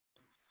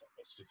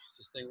Let's see, is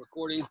this thing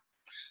recording?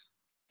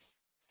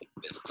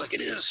 It looks like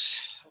it is.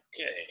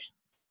 Okay.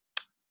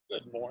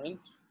 Good morning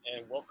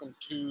and welcome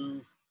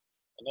to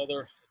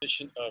another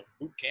edition of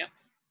Bootcamp.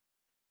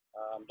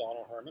 I'm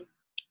Donald Herman,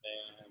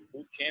 and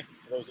Bootcamp,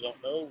 for those that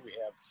don't know, we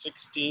have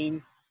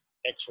 16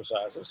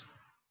 exercises,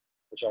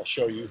 which I'll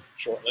show you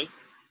shortly.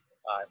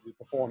 We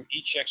perform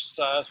each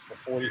exercise for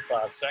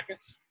 45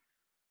 seconds.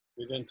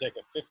 We then take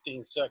a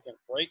 15-second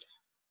break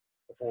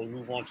before we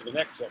move on to the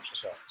next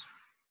exercise.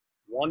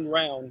 One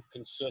round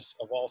consists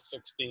of all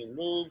 16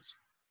 moves.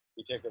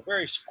 We take a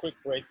very quick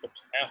break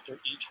after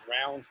each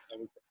round,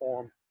 and we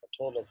perform a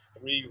total of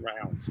 3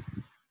 rounds.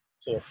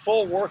 So the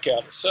full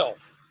workout itself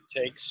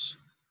takes,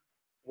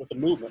 with the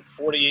movement,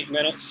 48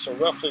 minutes. So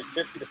roughly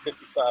 50 to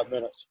 55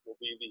 minutes will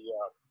be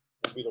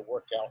the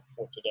workout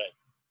for today.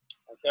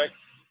 Okay.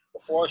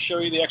 Before I show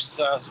you the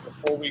exercise,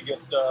 before we get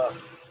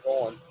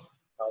going,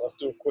 let's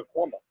do a quick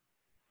warm up.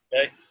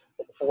 Okay.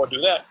 But before I do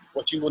that,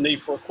 what you will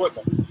need for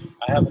equipment.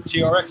 I have a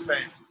TRX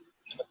band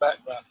in the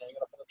background hanging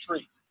up on a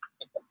tree.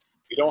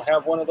 If you don't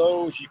have one of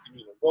those, you can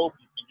use a rope,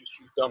 you can just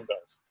use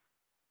dumbbells.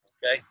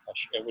 Okay,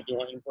 and we're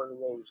doing inverted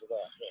rows of that.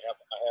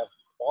 I have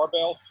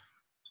barbell.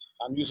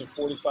 I'm using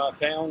 45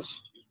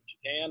 pounds. Use what you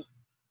can.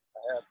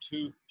 I have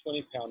 2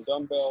 20-pound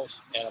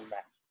dumbbells and a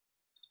mat.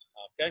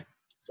 Okay,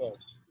 so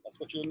that's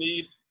what you'll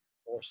need,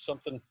 or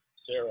something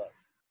thereof.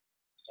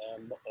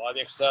 And a lot of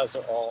the exercises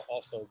are all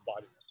also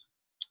body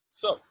weight.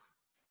 So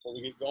before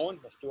we get going,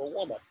 let's do a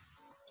warm up.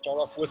 Start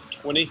off with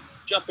 20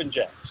 jumping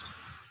jacks.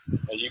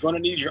 Now you're going to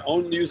need your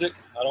own music.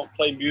 I don't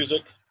play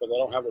music because I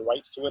don't have the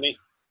rights to any.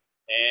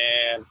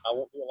 And I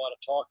won't do a lot of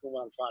talking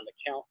when I'm trying to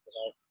count because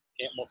I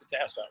can't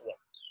multitask that well.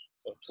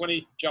 So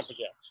 20 jumping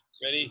jacks.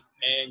 Ready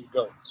and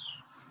go.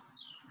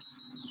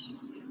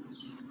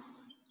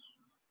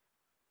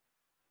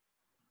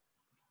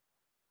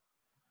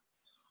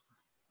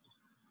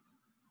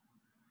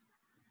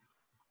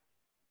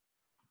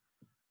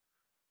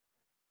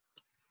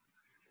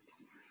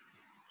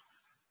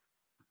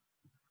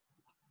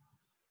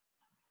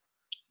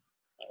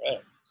 All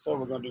right, so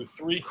we're going to do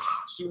 3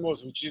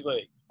 sumos with each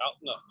leg, out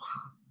and up.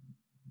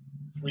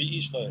 3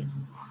 each leg.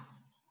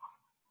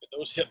 Get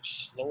those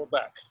hips, lower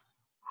back,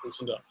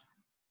 loosened up.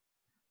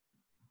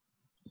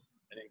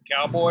 And then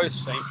cowboys,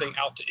 same thing,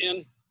 out to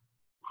in.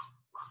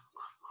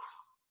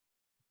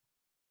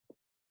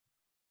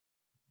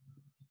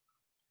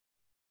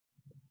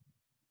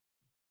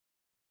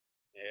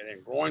 And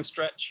then groin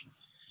stretch.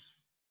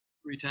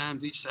 3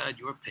 times each side,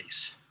 your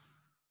pace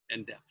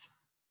and depth.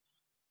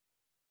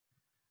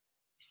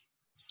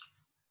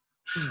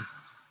 Kind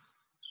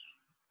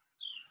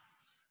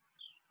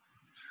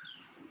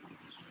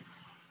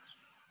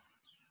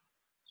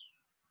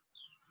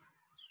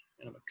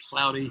of a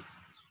cloudy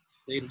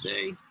day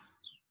today. A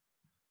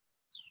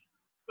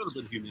little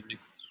bit of humidity.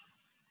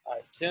 All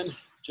right, 10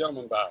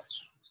 gentleman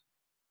bows.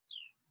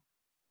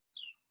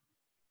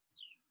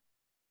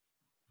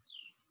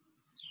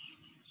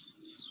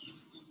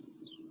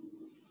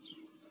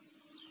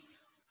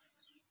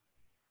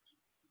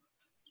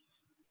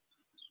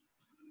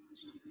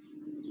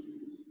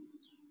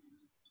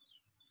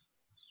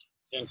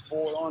 Ten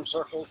forward arm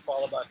circles,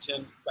 followed by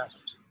 10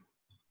 backwards.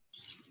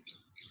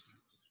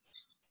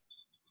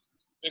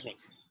 Big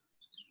ones.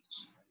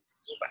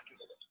 Go back a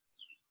little bit.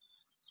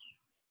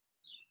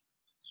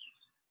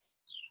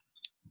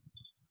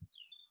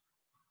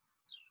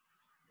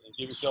 And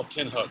give yourself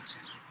 10 hugs.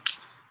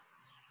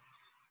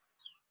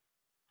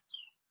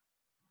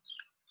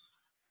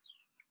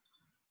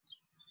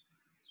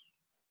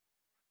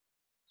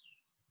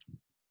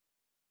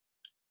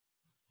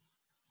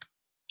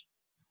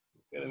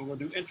 Okay, then we're going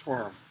to do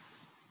inchworm.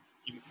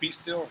 Keep your feet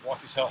still,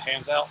 walk yourself,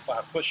 hands out,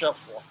 5 push-ups,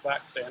 walk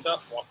back, stand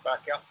up, walk back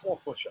out, 4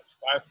 push-ups.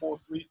 5, 4,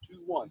 3, 2,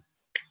 1.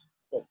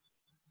 Go.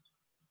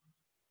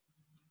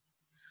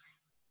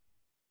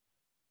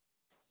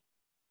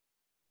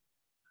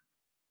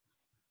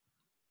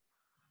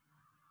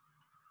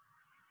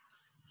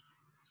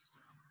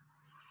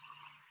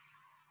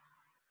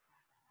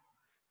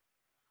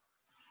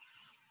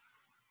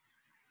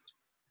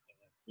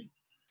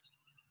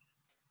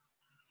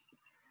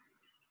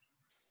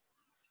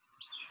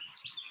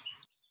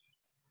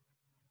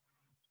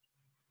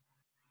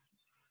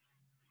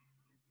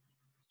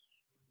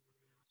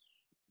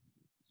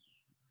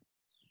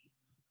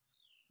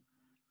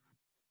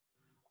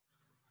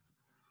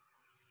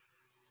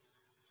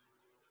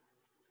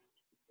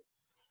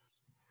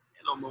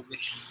 Hello, Mowgli.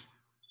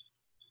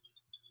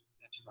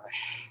 That's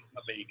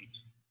my baby.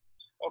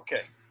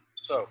 Okay,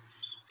 so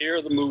here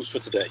are the moves for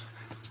today.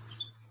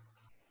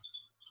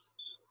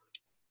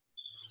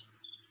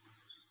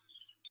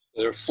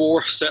 There are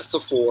 4 sets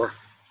of 4.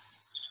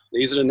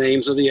 These are the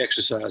names of the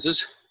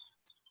exercises.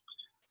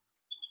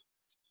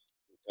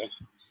 Okay.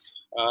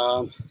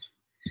 I'm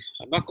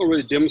not going to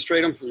really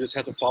demonstrate them. You just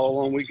have to follow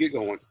along when we get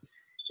going.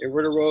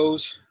 Inverted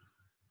rows,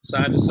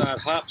 side to side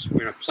hops.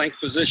 We're in a plank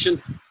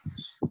position.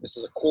 This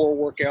is a core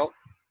workout.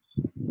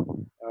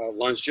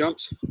 Lunge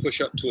jumps, push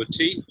up to a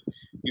T.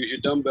 Use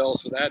your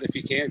dumbbells for that if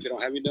you can. If you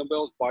don't have your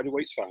dumbbells, body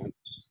weight's fine.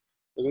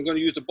 And we're going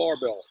to use the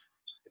barbell,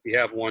 if you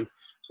have one,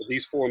 for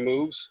these 4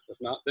 moves. If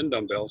not, then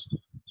dumbbells.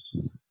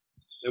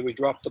 Then we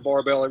drop the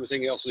barbell.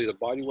 Everything else is either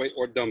body weight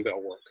or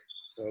dumbbell work.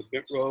 So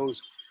bent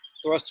rows,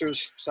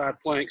 thrusters, side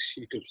planks.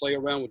 You can play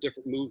around with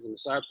different moves on the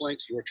side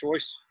planks, your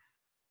choice.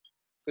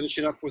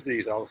 Finishing up with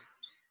these.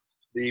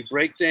 The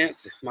break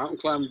dance, mountain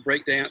climbing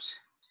break dance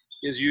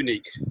is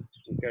unique,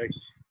 okay?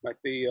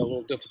 Might be a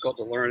little difficult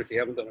to learn if you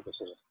haven't done it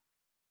before,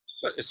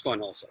 but it's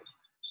fun also.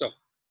 So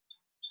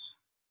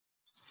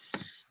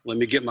let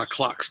me get my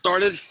clock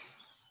started.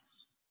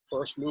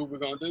 First move we're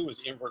gonna do is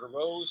inverted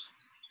rows.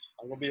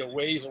 I'm gonna be a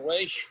ways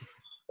away.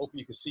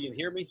 Hopefully you can see and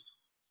hear me.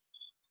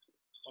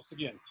 Once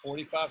again,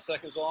 45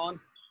 seconds on,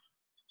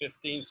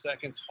 15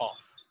 seconds off.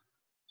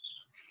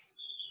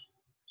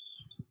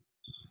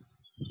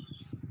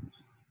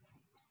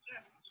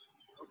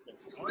 Okay,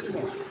 on your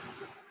mark.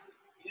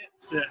 Get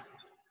set.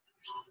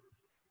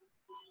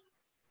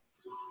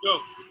 Go.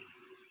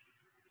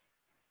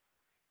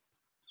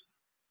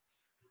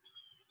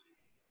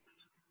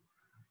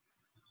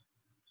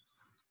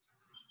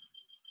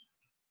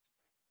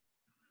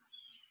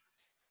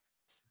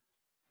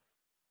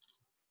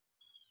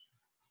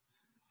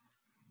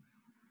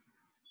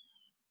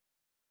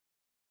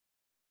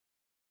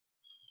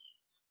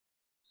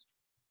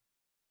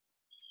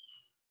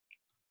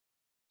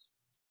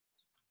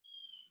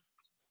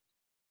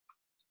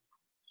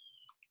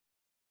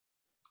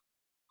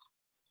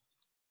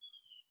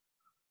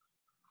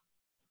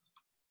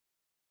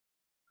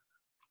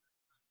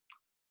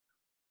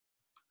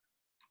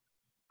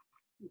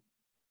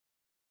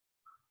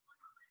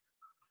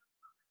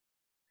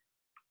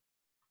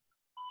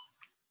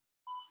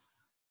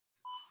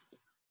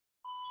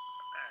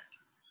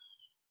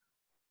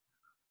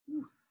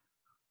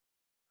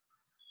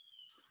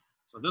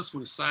 So this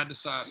one is side to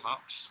side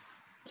hops.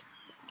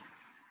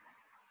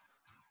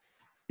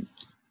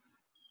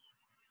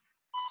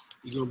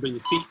 You're gonna bring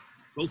your feet,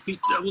 both feet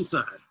to one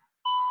side.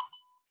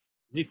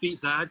 Your feet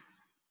side,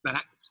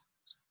 back,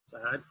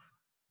 side,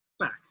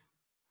 back.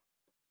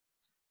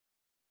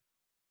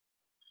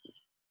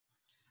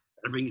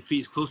 Gotta bring your feet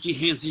as close to your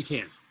hands as you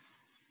can.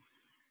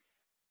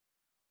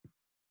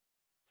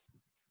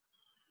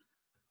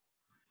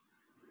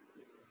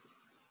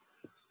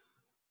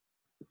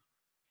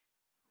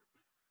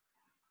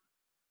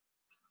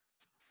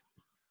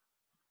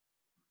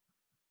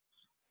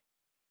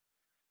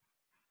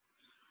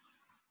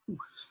 Ooh.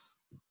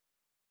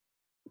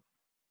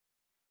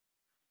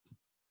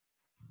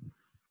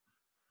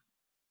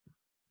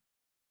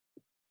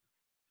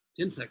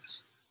 10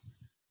 seconds.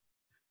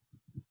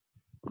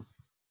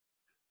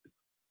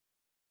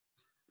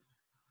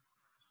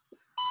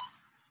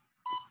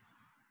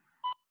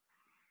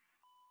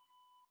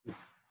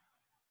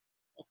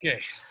 Okay,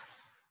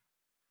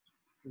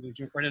 we're gonna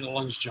jump right into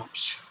lunge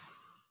jumps.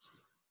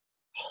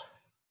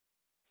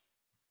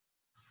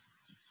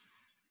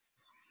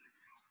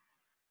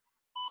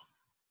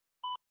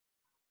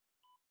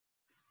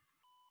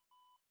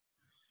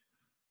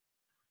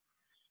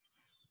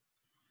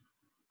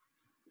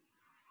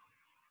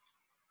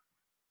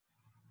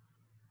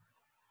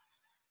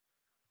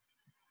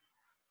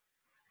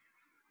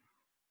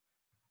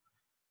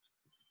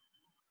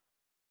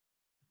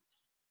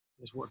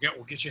 This workout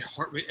will get your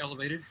heart rate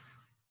elevated.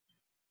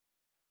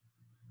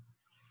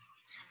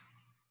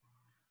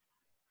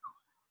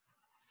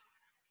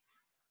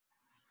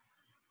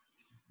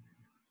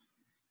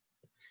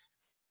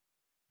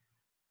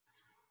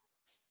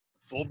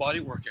 Full body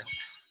workout.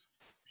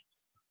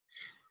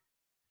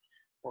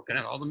 Working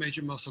out all the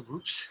major muscle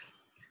groups,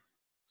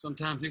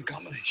 sometimes in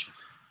combination.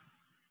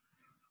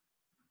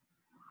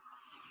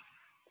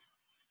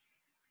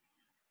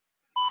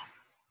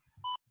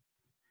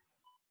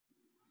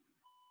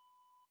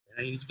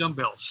 And you need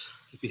dumbbells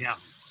if you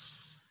have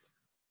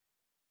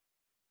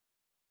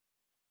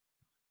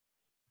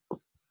them.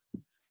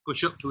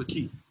 Push up to a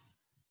T.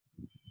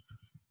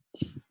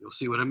 You'll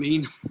see what I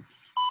mean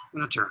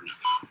when I turn.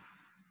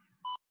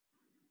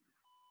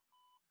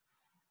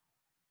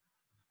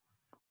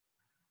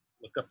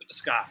 Look up at the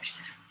sky.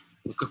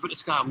 Look up at the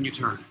sky when you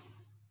turn.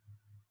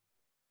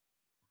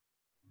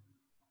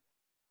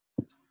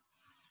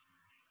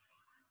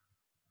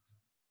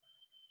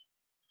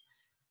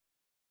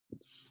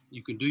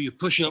 You can do your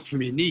push-up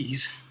from your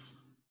knees.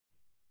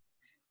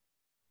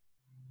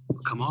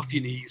 Come off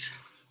your knees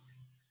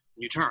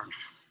when you turn.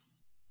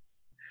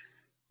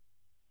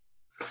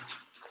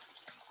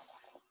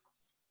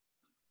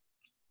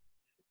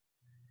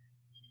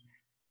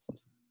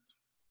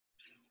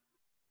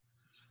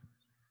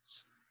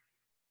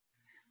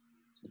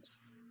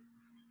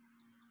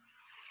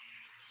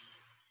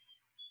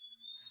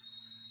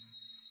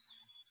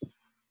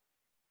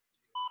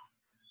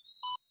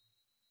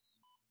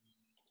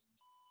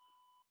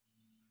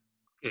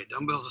 Okay,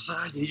 dumbbells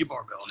aside, you need your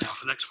barbell now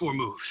for the next 4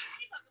 moves.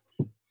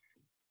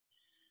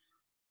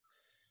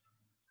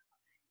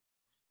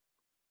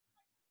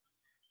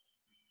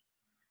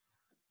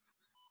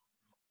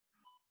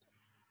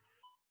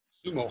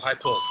 Sumo high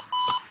pull.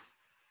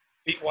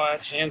 Feet wide,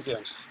 hands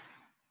in.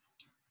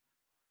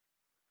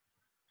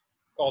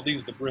 Call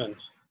these the Brin.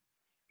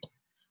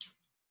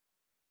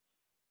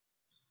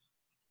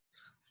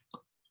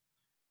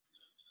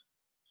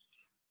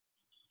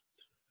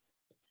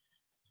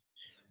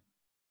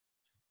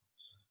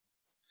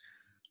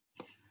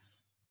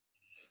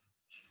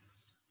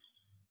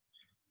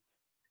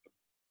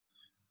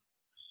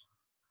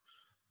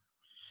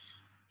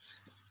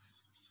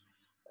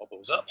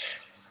 Elbows up.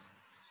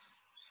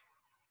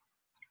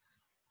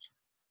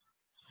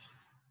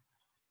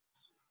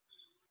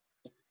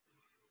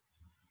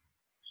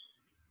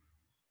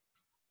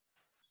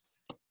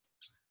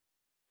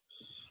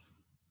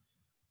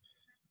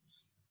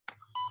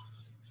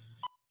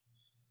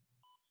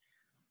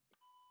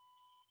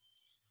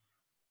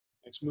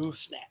 Next move,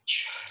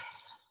 snatch.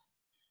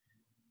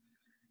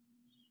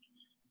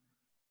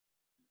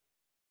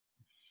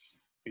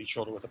 Feet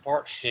shoulder width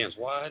apart, hands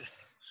wide.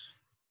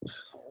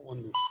 All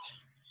one move.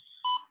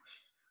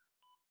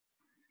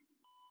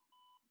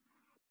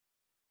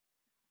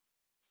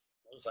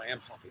 Notice I am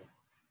hopping.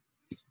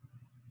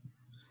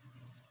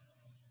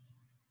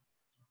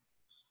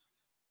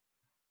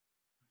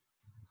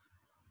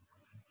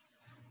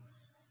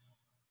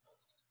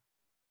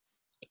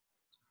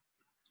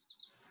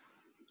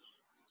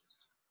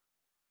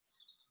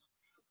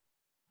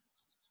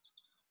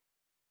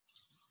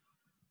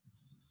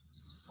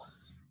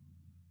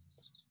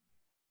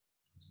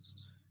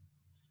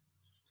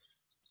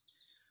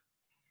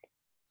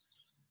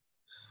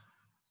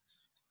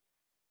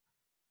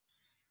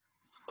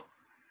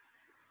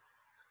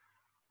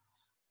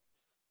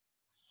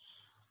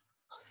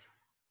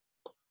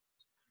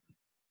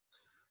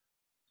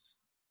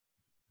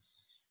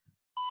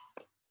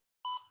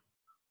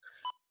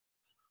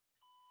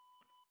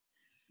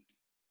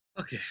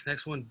 Okay,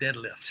 next one,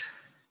 deadlift.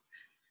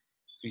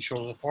 Feet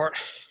shoulder width apart.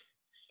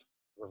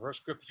 Reverse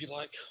grip if you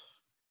like,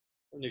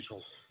 or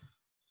neutral.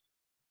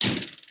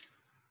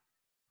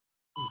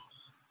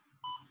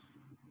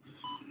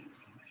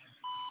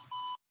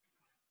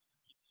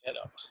 Head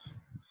up.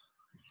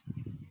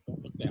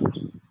 Don't look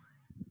down.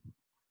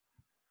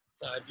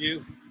 Side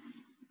view.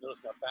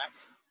 Notice my back.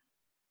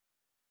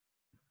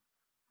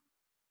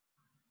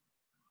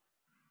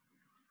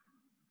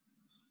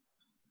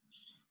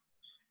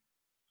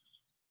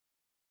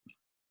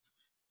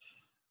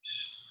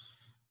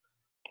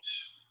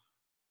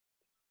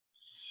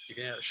 You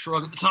can add a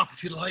shrug at the top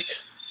if you'd like.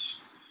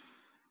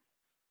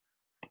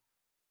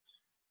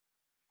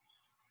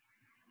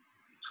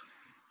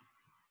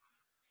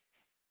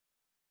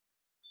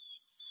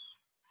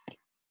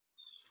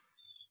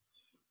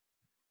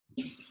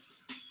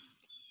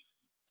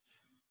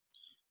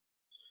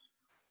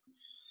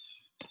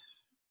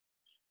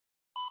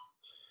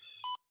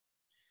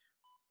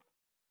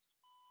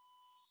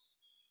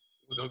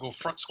 We're gonna go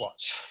front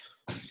squats.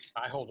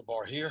 I hold the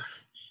bar here.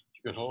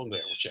 You can hold them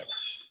there, whichever.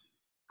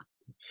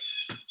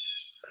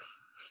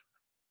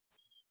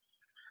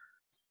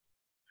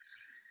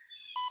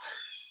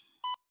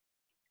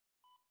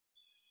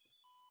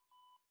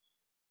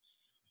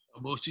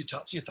 Elbows to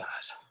tops of your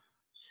thighs.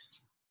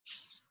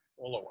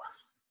 Or lower.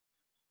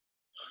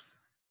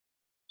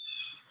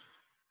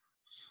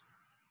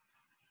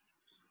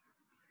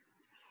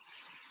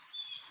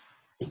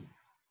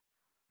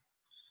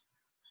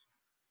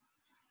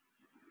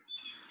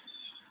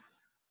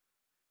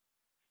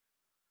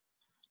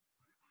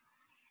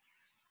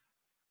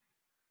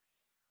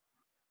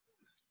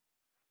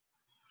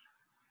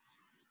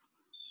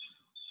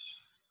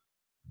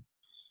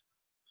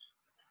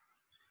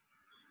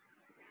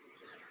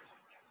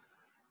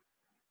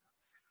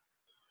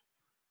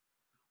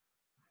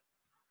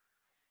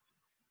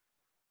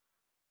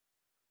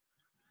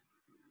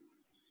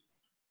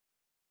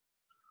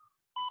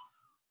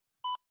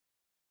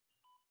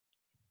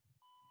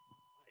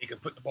 You can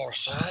put the bar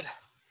aside.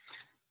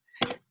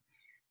 We're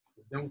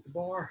done with the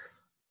bar.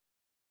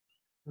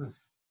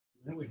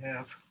 Then we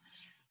have,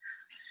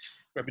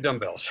 grab your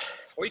dumbbells.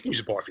 Or you can use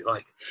a bar if you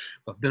like,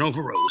 but bent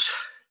over rows.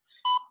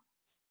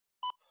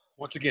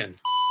 Once again,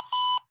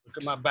 look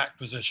at my back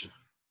position.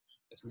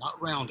 It's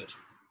not rounded.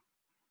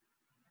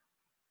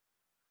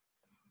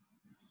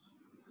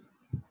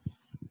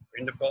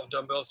 Bring the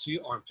dumbbells to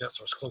your armpits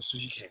or as close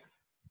as you can.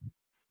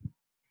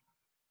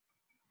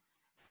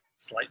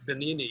 Slight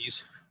bend in your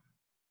knees.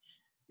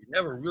 You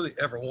never really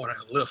ever want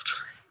to lift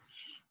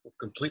with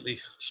completely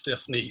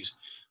stiff knees.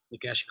 You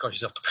can actually cause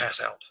yourself to pass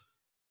out.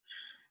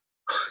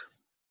 If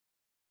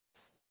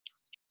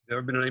you've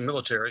ever been in the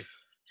military,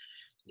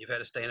 you've had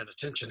to stand at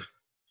attention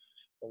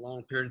for a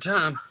long period of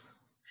time,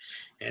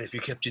 and if you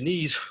kept your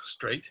knees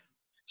straight,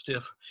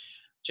 stiff,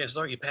 chances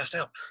are you passed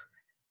out.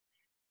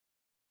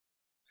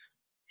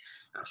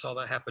 I saw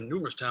that happen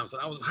numerous times when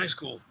I was in high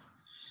school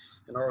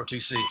in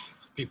ROTC.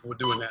 People were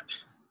doing that.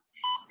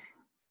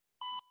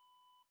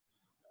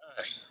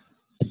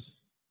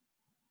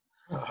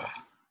 All right.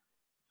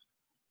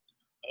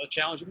 Another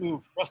challenging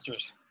move,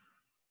 thrusters,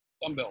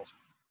 dumbbells,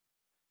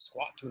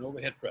 squat to an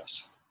overhead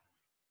press.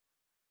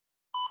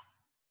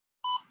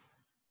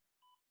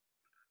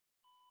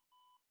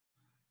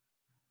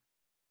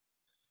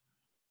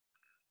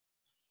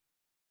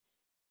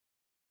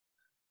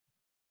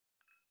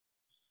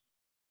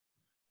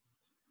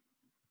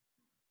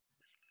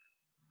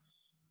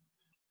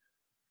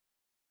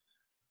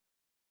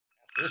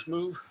 this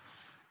move,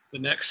 the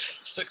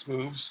next 6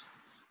 moves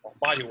are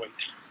body weight.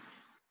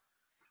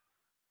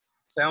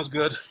 Sounds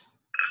good,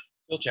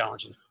 still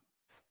challenging.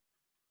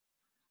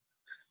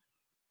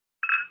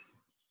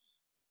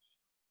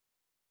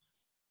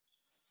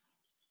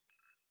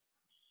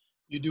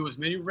 You do as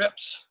many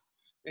reps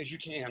as you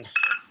can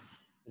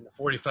in the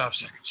 45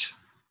 seconds.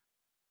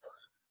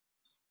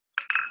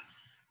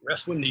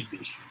 Rest when need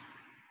be.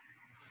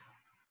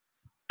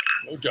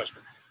 No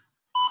judgment.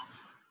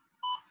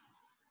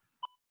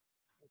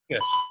 Okay.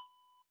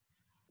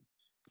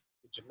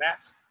 Get your mat.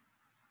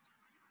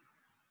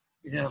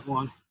 You have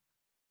one.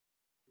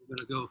 We're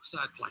gonna go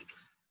side plank.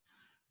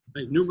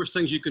 There's numerous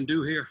things you can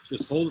do here.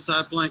 Just hold the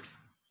side plank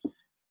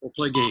or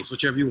play games,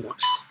 whichever you want.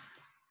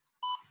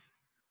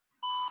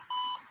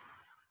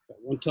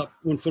 Got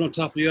one foot on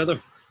top of the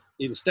other.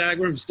 Either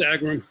stagger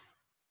them,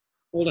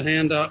 hold a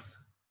hand up,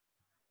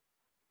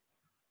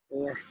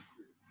 or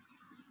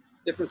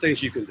different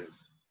things you can do.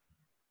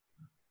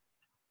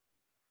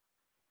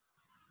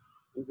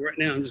 Right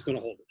now, I'm just gonna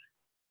hold it.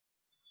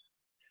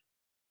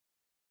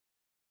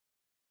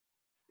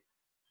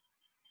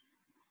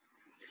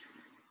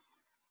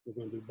 We're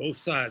gonna do both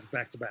sides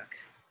back to back.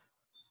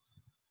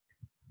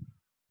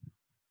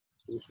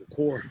 Use the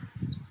core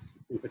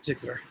in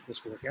particular,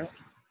 this workout,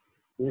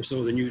 more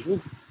so than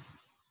usual.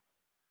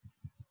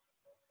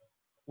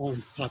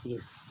 On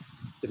popular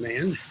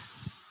demand,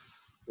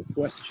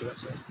 request, should I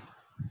say.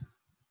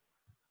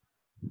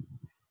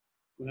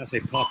 When I say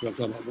popular, I'm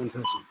talking about one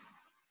person.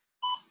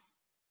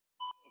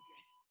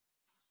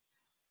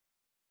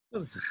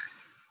 Other side.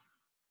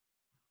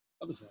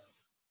 Other side.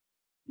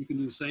 You can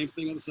do the same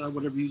thing on the side,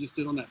 whatever you just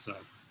did on that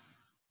side.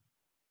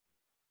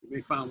 You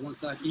may find one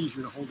side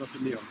easier to hold up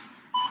than the other.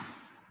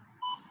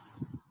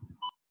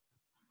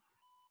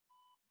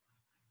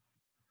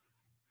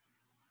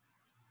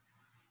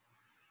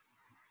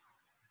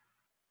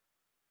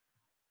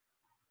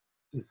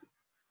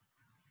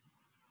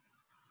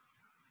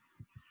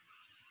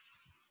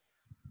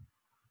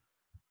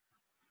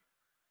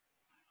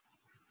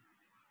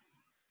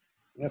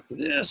 After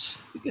this,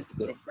 we get to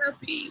go to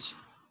burpees.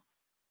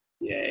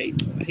 Yay,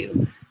 I hit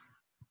them.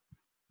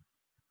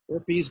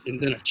 Burpees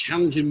and then a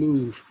challenging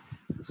move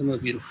that some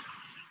of you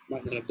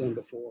might not have done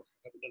before.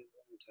 Haven't done it in a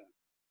long time.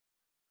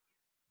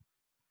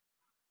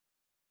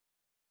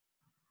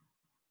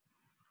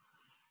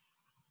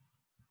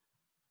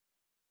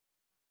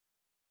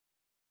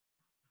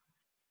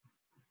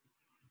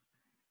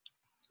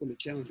 It's going to be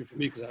challenging for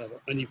me because I have an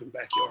uneven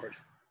backyard.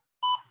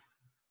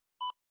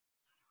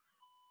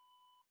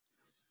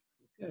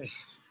 Okay,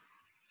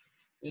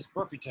 it's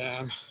burpee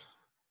time.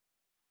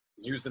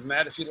 Use the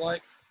mat if you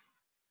like,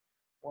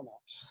 or not.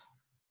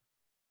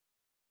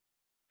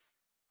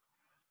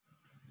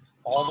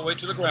 All the way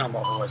to the ground,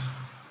 by the way.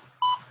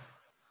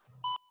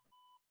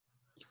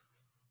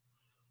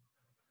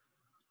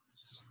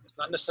 It's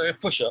not necessarily a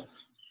push-up.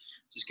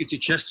 Just get your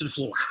chest to the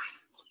floor.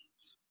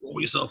 Roll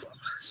yourself up.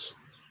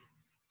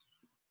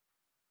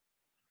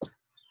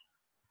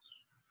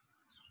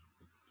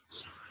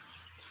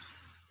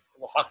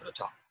 We'll hop to the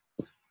top.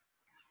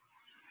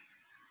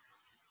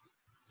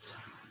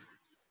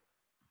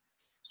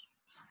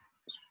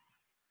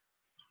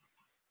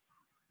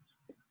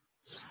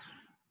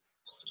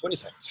 "20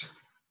 seconds.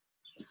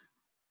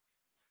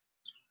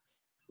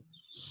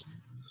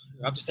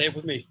 You have to stay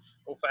with me.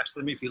 Go faster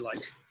than me if you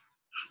like.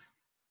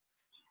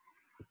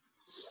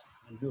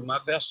 I'm doing my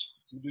best.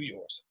 You do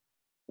yours.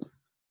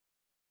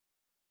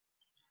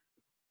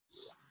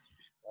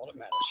 All that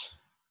matters.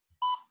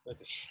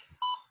 Okay.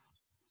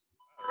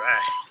 All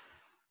right.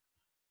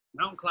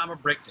 Mountain climber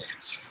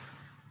breakdance.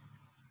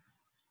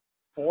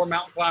 4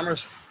 mountain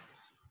climbers,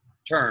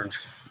 turn,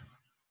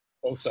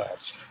 both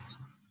sides.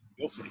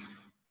 You'll see.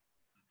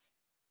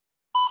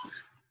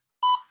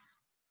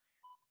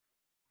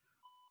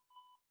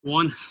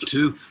 One,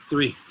 two,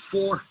 three,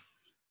 four.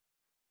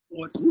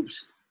 One,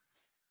 oops.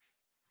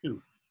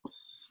 2.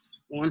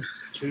 1,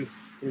 2,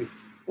 3,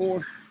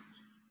 4.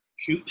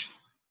 Shoot.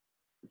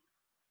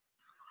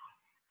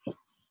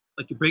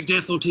 Like you break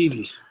dance on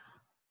TV.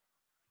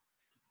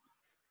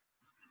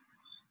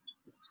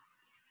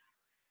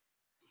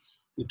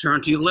 You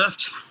turn to your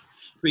left,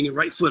 bring your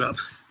right foot up.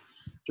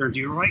 Turn to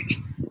your right,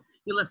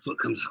 your left foot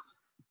comes up.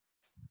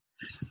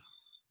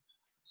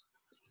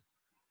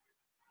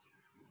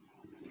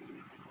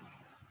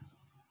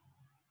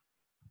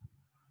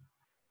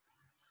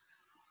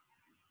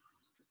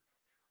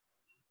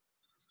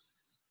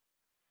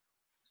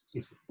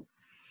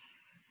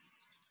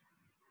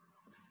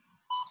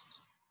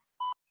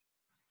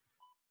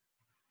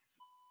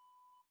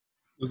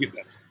 You'll get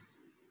better.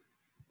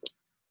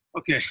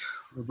 Okay,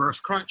 reverse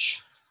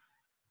crunch.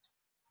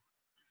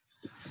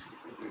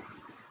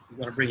 You're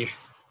gonna bring your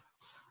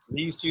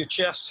knees to your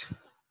chest.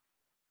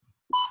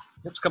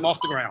 Hips come off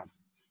the ground.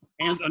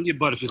 Hands under your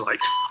butt if you like.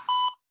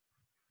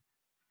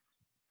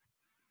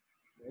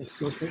 Let's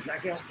go straight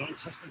back out. Don't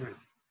touch the ground.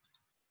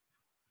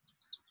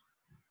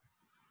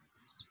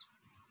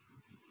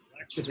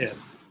 Relax your head.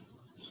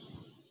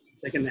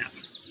 Take a nap.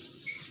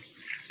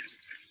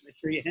 Make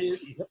sure your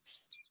hips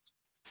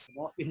come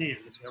off your hands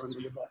and they're under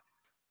your butt.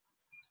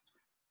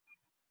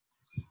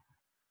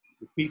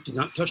 Your feet do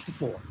not touch the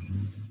floor.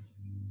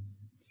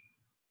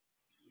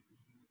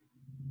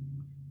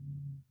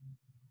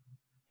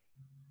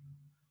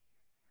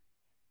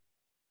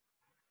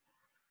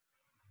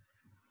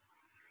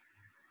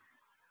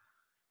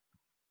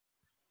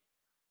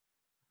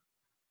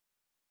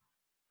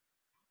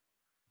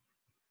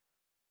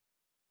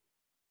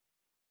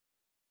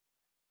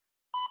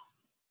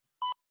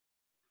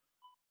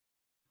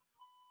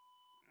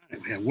 All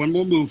right, we have one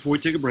more move before we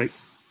take a break.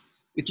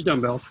 Get your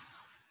dumbbells.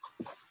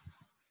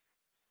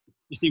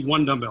 Just need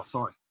one dumbbell,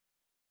 sorry.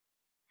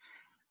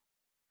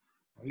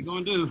 What you're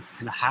going to do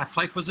in a high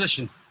plank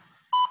position,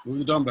 move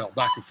the dumbbell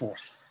back and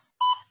forth.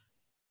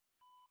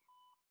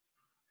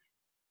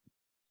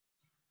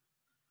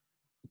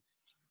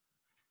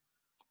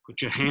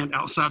 Put your hand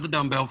outside the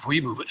dumbbell before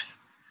you move it.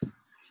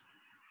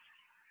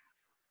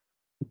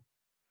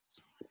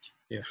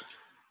 Yeah.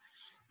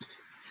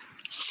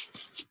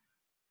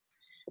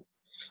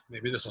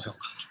 Maybe this will help.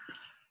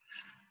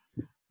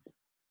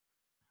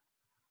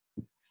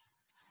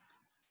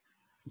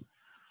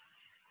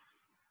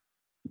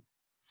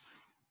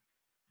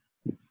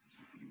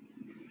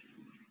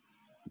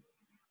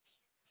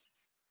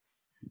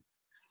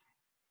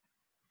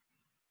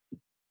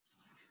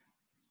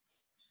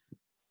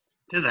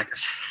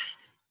 Seconds.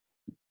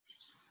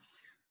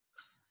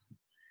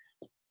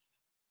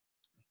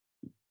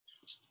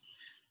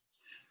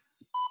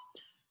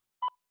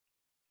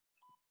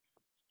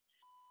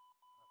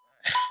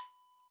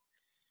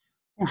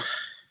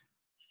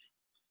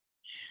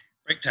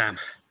 Break time.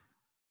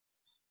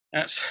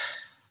 That's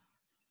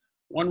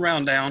one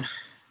round down,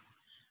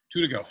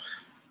 2 to go.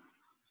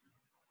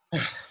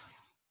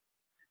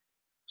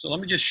 So let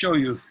me just show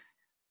you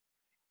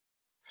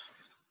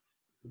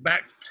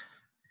back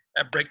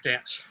at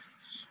breakdance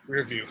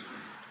rear view.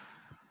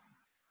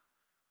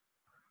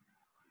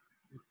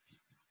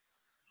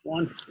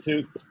 1,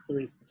 2,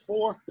 3,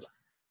 4.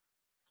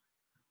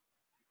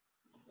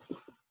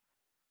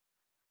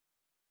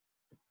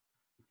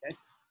 Okay.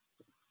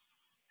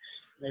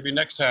 Maybe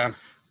next time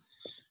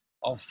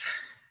I'll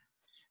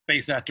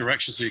face that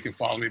direction so you can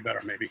follow me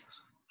better, maybe.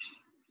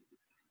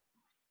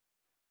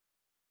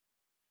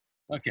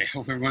 Okay,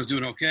 hope everyone's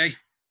doing okay.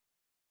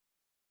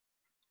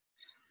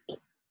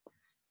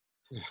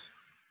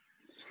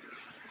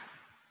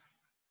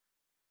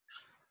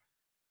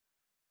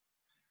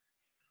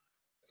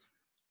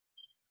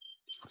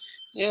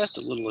 Yeah, it's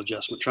a little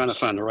adjustment, trying to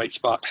find the right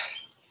spot.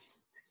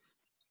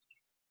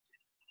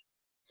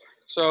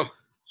 So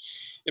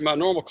in my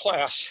normal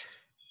class,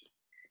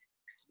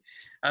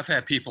 I've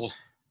had people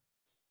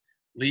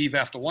leave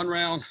after 1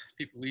 round,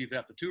 people leave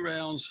after 2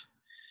 rounds.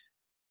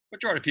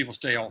 Majority of people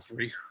stay all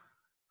 3.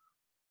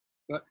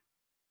 But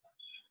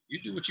you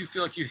do what you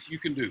feel like you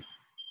can do.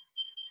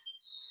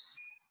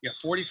 You got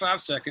 45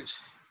 seconds,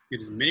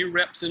 get as many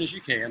reps in as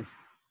you can.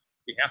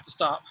 You have to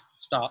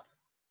stop,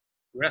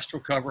 rest,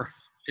 recover,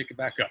 pick it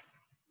back up,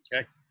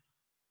 okay?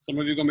 Some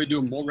of you are gonna be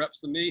doing more reps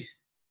than me.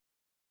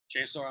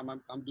 Chances are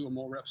I'm doing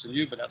more reps than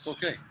you, but that's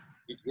okay.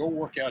 Get your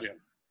workout in.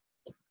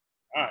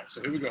 All right,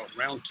 so here we go.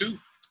 Round 2,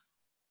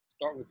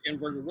 start with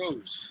inverted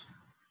rows.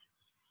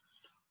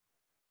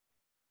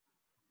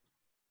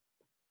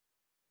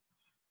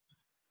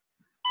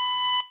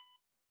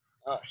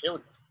 All right, here we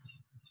go.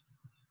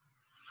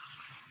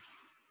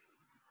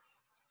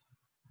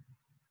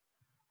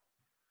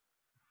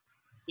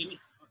 See me?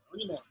 On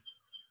your mark.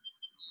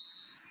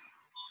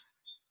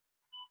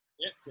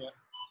 Get set.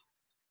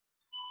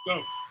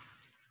 Go.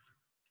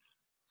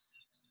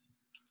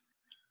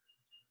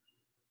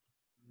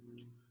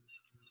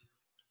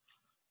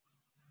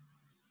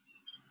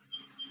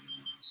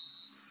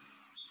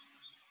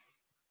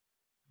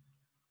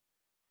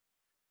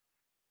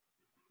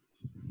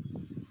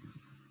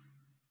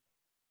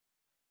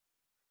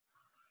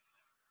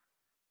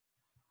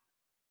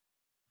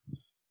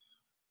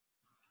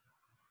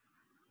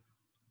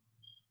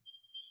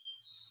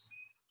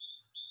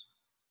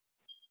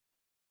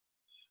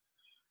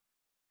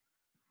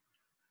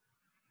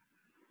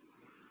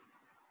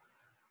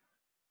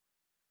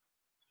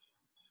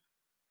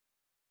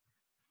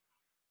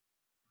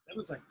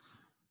 Seven seconds.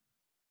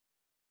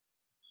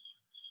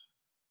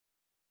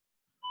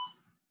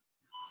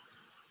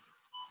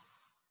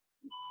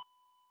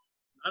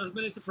 Not as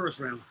many as the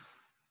first round.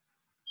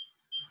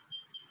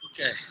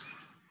 Okay,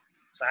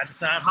 side to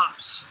side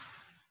hops.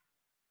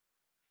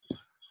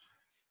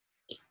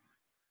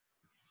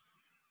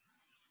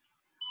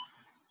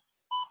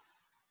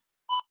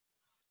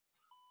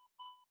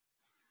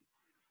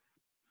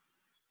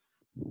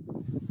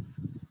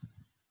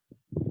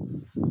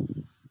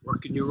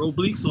 Working your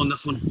obliques on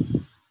this one.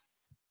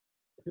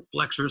 Hip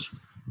flexors,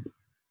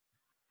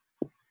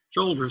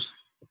 shoulders.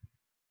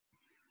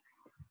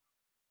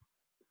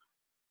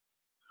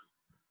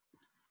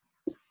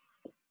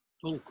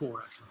 Total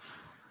core action.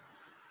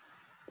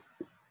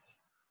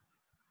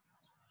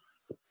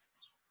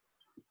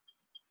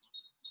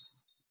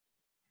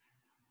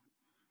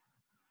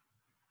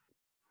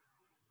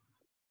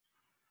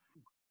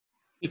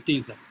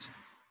 15 seconds.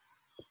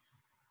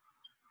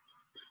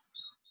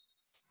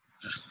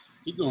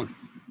 Keep going.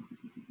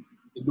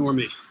 Ignore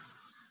me.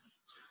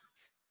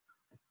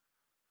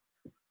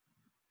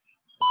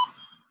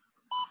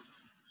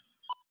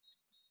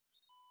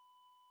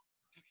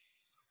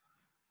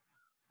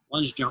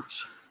 Lunge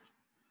jumps.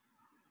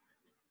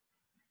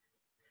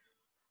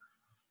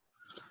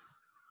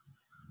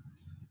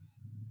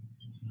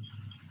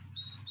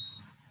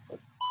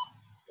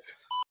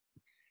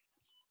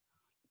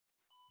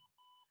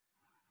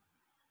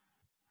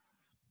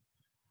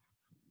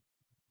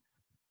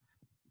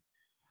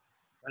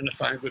 Trying to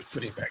find good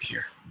footing back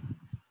here.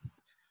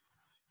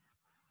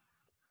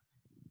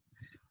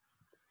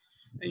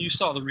 And you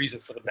saw the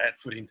reason for the bad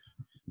footing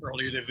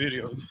earlier in the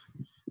video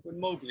when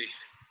Mowgli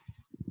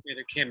made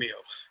a cameo.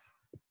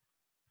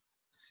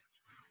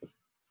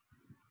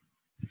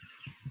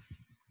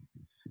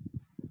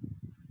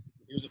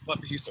 He was a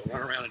puppy, he used to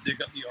run around and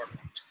dig up the yard.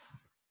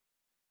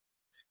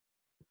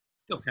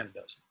 Still kind of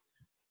does.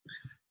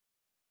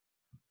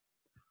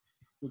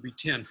 Will be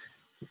 10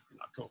 in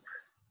October.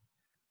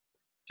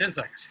 10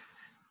 seconds.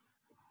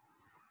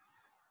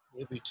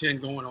 It'll be 10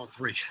 going on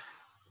 3. Okay.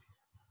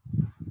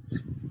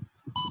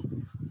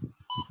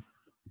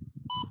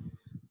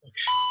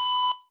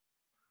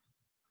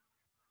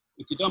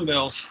 With your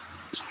dumbbells,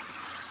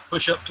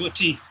 push up to a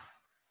T.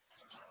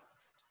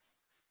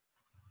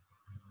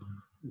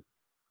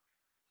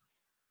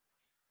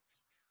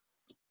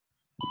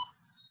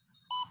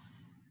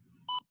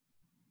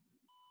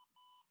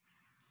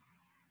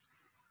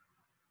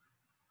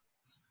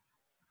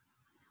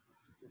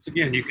 Once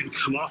again, you can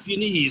come off your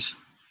knees.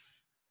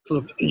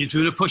 When you're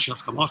doing a push-up,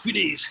 come off your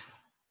knees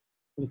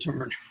for the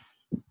turn.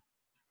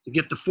 To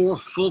get the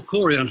full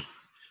core in,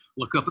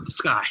 look up at the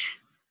sky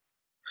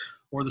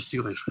or the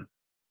ceiling,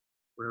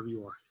 wherever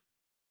you are.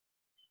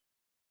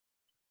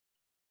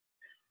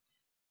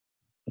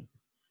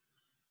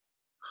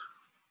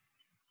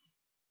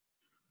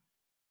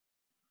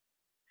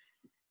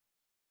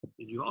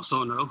 And you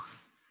also know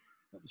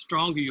that the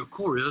stronger your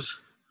core is,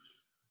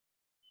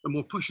 the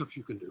more push-ups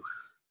you can do.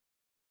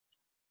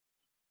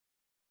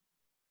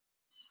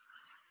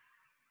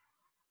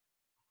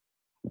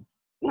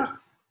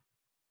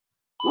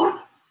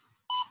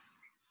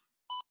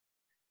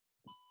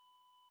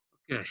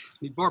 Okay,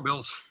 need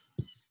barbells.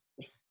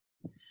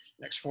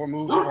 Next 4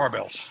 moves are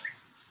barbells.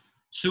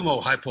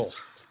 Sumo high pull.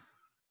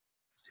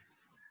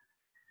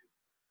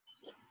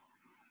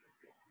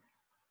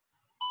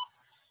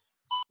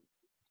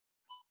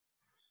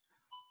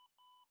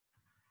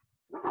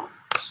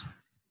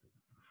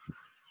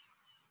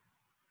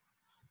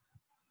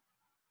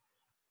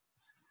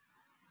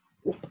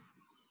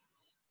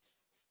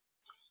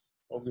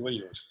 Mowgli, what are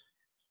you doing?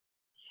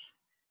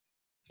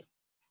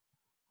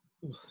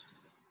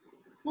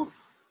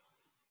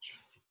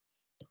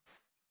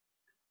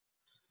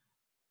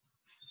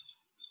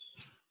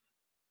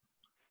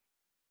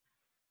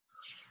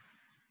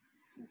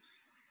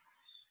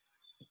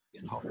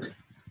 Getting hard.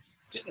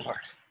 Getting hard.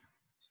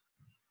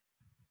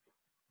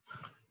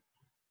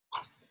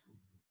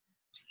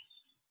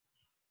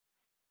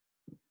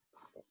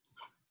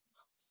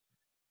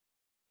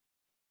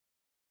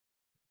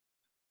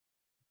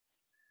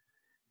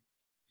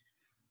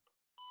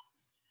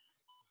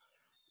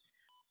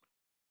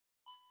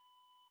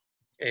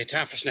 Okay,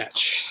 time for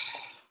snatch.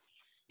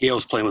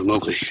 Gail's playing with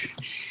Mowgli.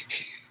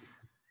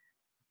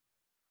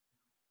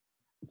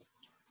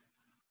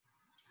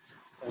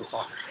 Playing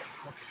soccer.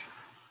 Okay.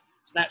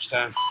 Snatch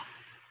time.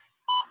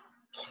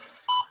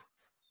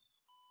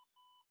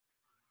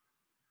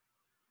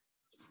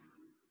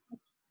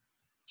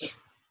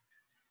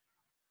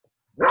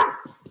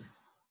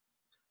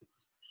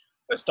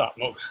 Let's stop,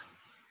 Mowgli.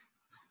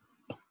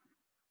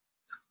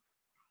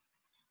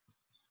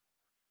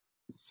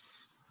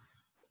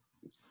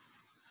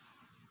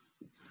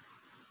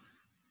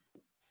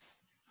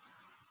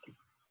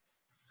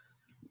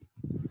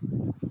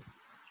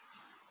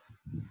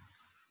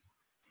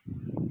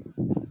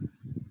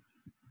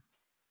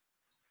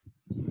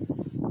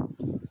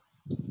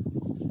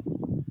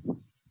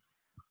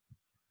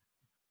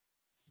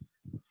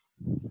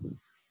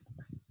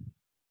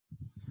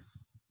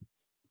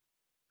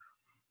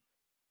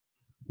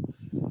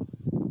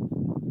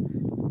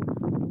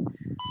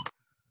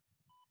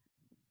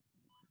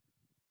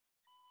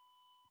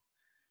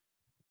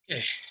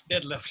 Okay,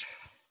 deadlift.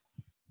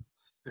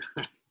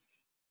 Bite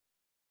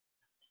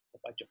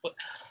your foot.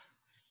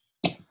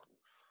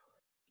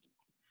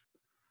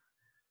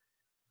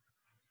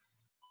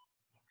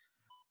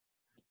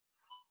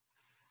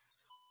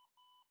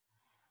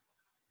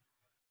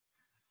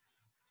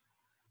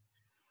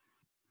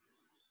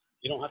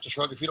 You don't have to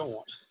shrug if you don't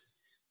want.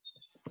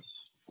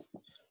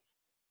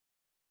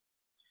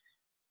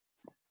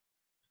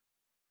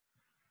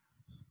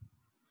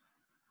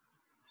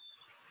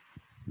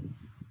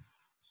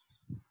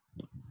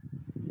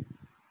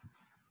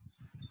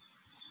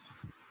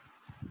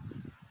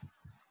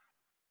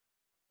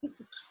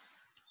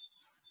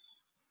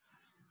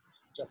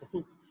 Jump a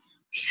poop.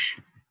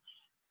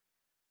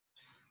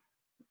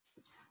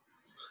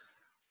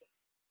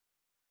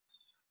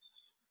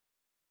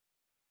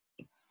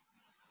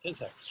 10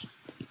 seconds.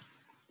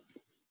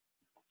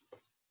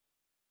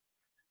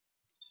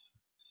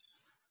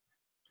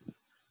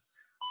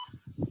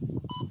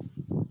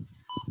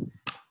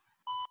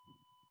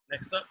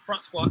 Next up,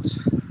 front squats.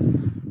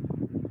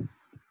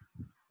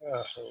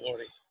 Oh,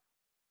 Lordy.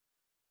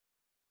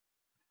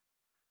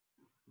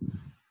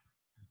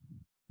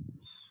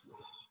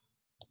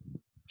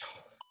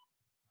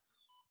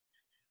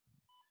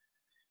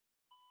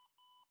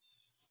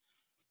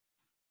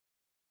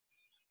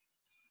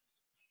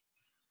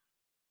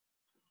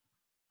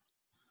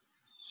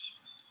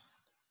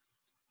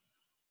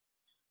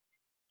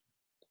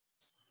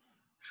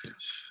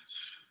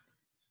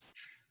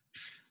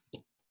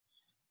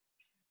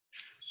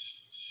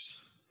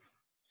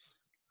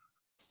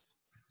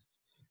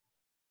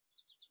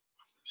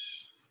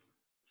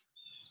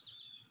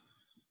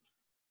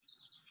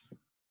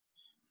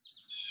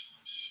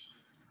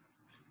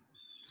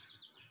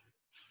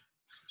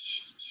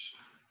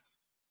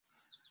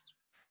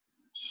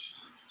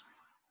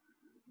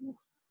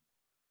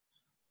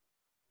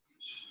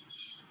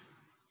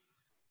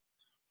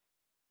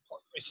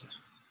 Heart racing.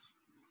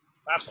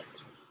 5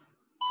 seconds.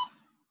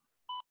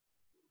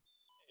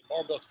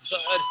 Barbell to the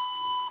side.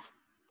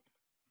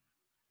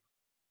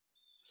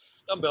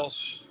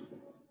 Dumbbells.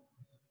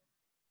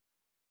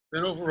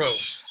 Bent over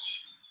rows.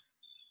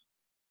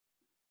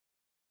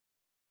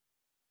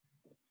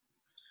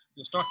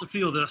 You'll start to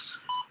feel this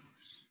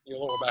in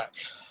your lower back.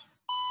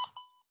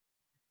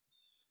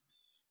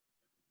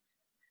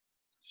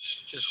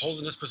 Just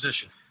holding this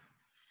position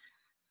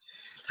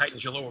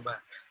tightens your lower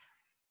back.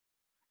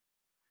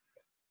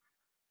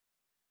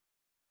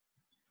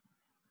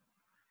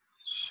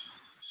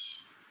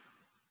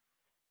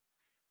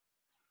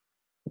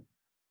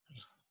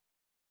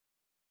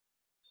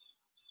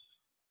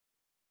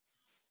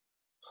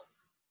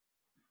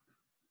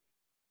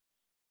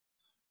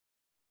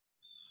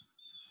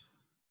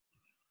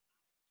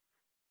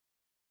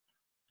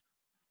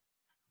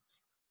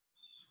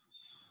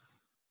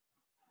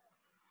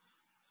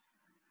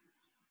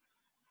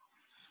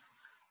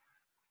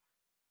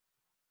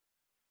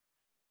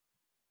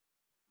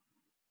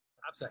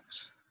 Five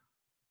seconds.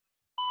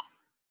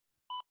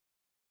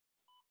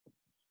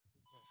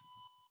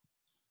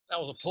 That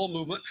was a pull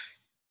movement.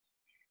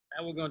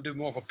 Now we're going to do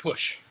more of a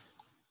push,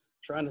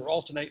 trying to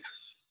alternate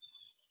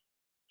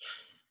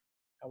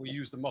how we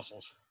use the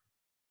muscles.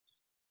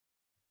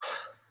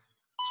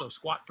 So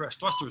squat, press,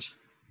 thrusters.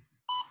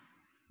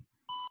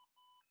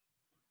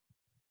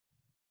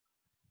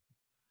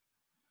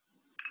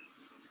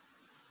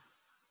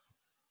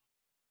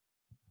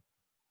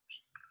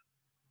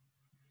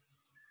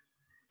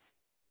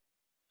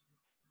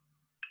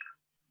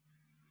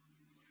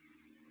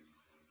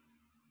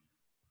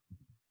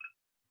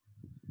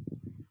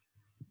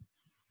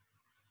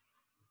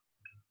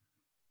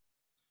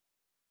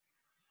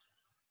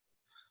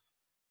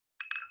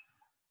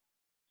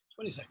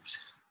 Twenty seconds.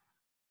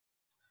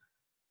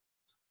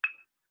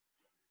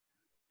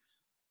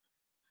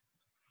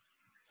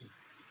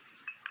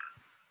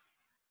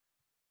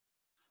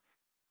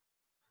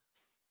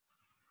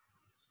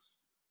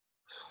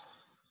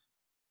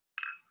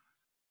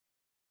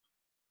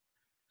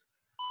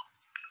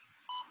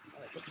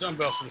 All right, put the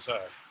dumbbells to the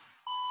side.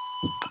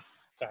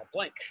 Side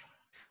plank.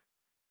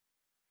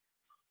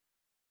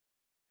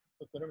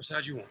 Pick whatever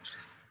side you want.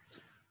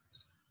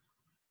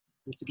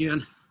 Once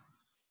again,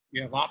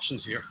 you have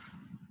options here.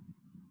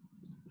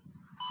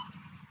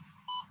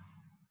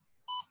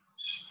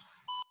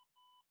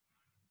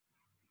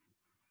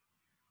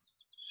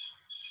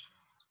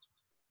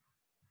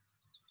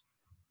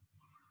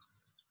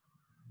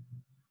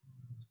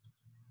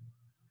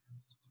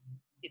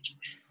 Itchy.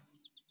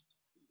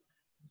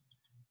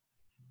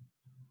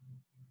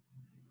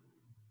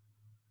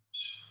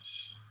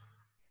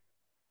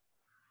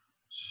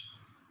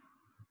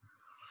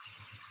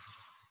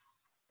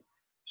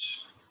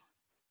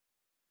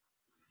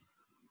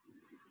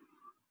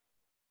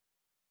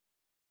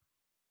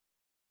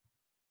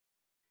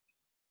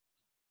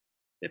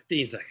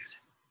 Fifteen seconds.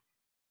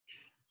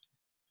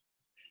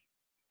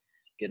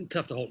 Getting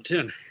tough to hold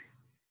 10.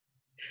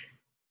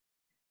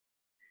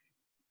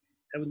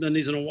 Haven't done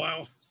these in a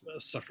while, so I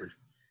was suffering.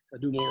 I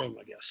do more of them,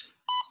 I guess.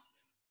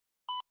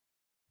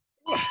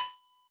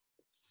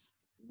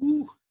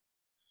 Woo.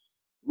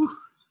 Woo.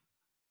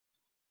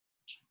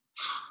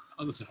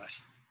 Other side.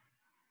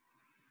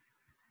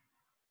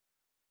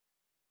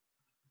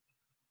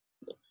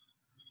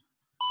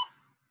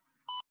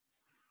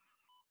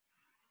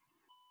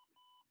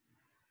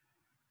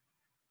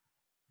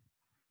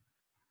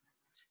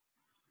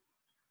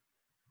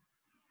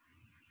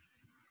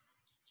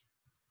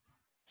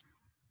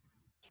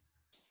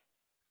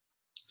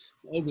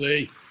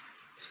 Ugly.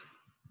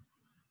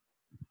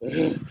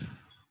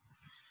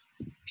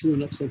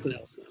 Chewing up something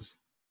else now.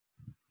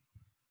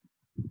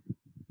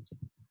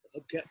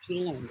 Hubcap to the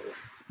lawnmower.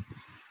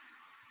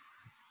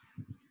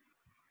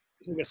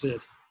 Like I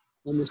said,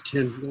 almost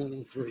 10, going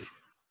on 3.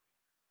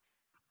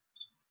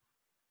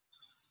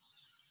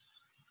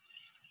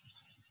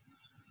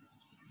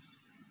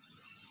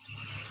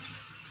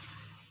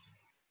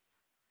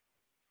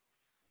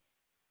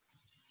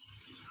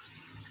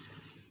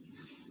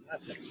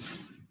 5 seconds.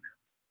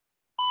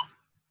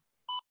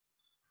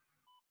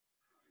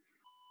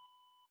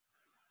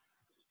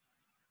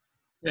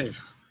 Okay,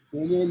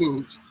 4 more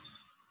moves.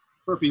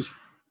 Burpees.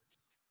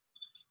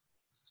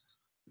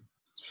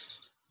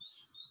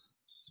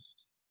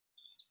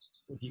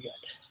 What do you got?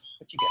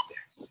 What you got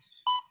there?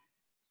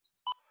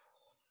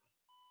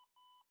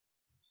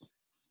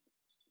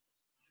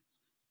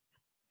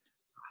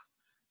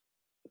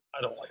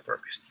 I don't like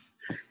burpees,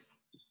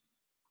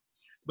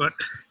 but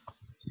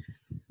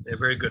they're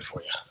very good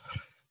for you.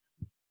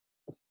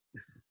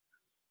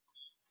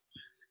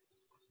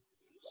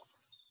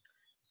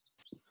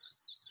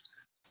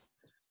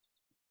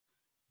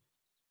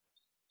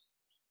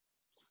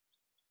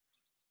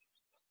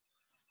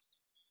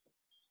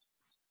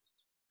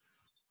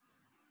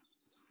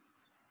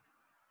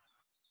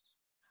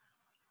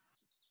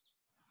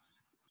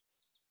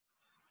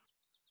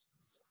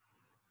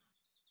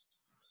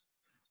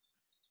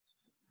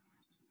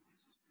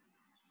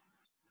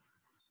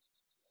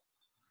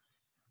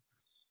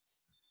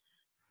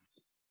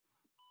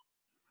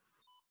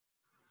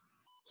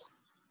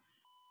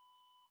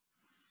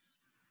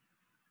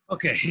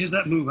 Okay, here's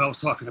that move I was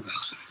talking about.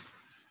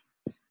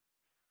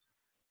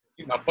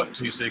 Get my butt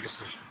to you so you can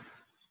see.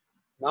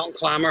 Mountain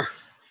climber,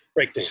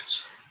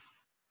 breakdance.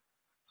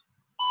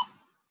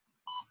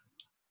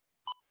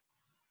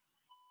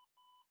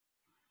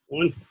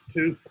 One,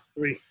 two,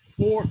 three,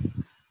 4.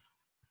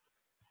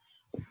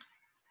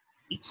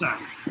 Each side.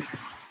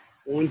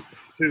 1,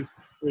 2,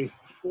 3,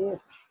 4.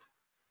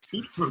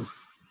 Shoot it through.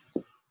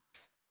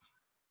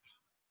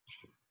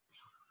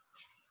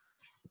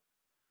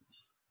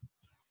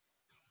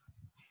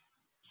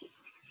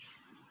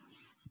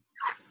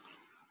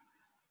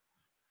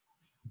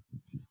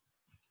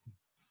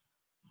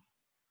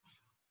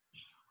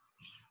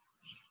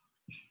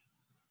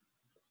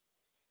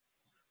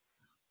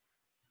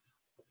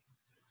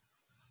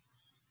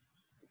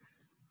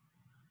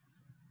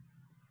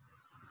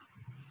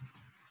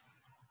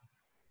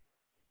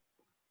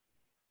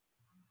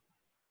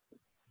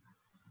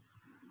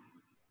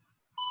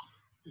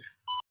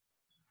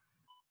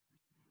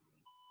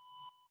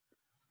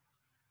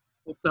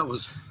 Hope that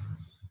was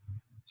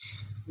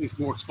at least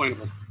more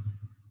explainable.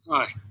 All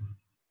right,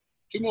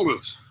 2 more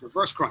moves.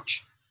 Reverse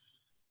crunch.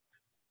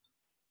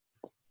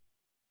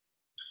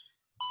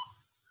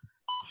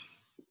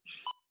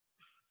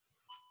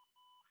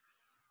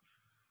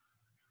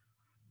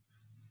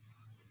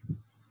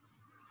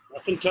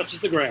 Nothing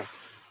touches the ground.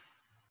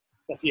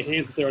 Except your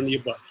hands there under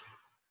your butt.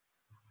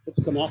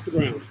 Hips come off the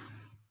ground.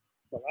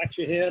 Relax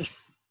your head.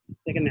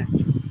 Take a nap.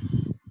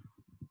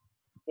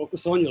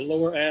 Focus on your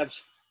lower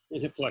abs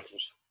and hip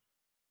flexors.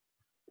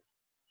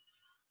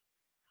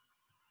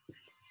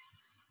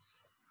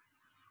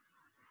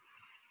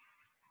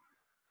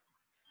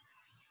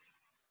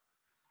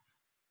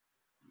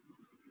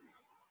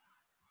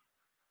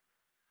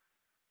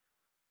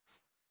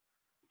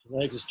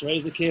 Legs as straight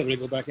as they can when they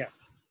go back out.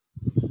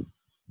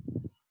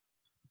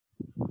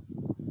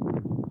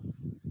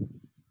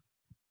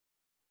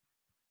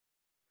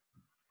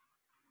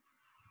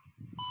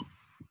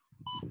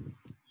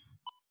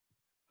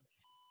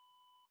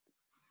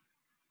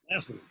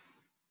 Last one.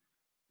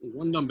 And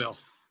 1 dumbbell.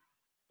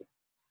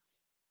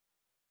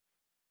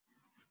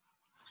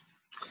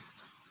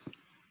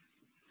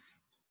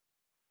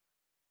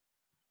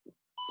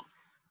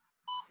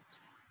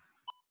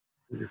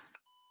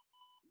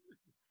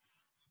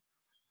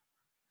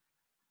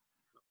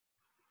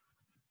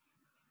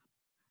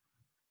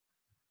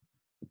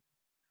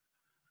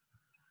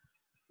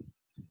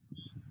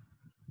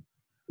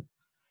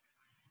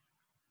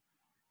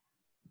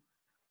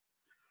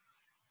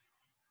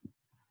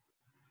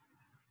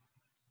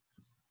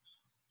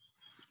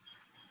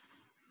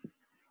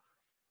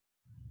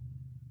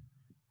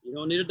 You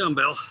don't need a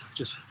dumbbell.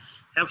 Just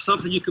have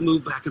something you can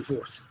move back and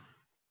forth.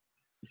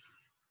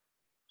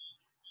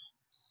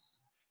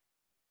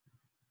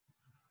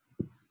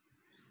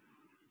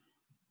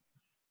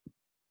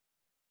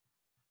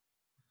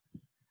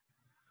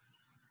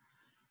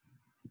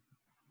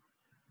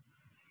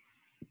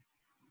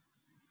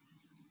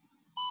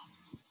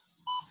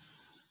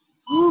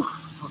 Whew,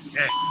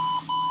 okay.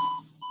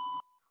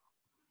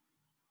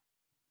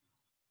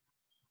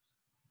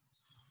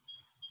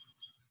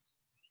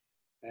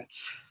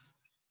 That's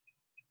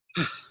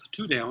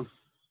 2 down.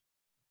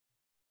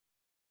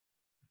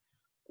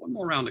 1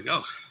 more round to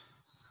go.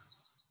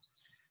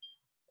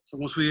 So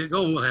once we get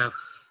going, we'll have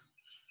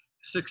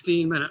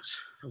 16 minutes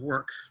of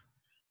work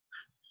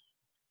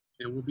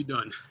and we'll be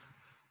done.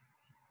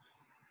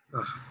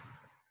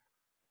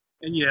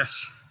 And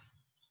yes,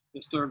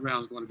 this 3rd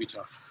round is going to be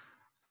tough.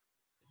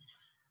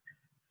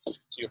 So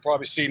you'll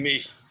probably see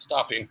me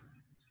stopping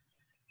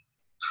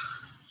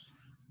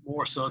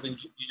more so than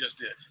you just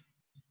did.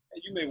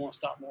 And you may want to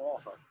stop more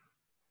often.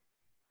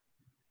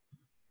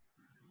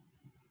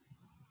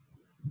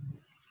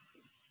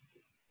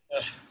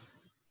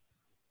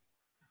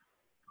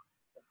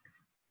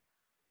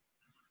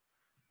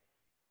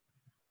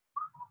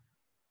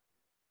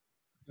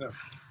 At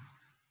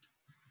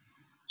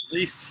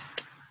least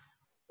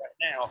got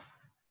now,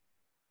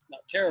 it's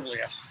not terribly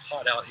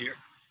hot out here,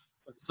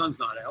 but the sun's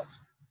not out.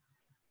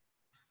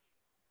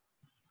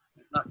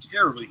 It's not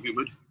terribly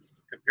humid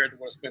compared to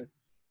what it's been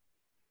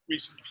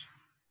recently.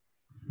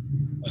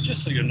 But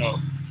just so you know,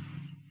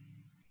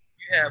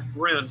 you have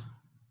Bryn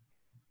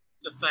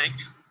to thank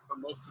for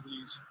most of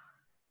these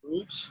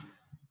moves.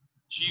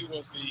 She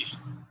was the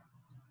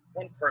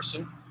one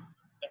person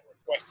that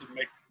requested to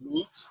make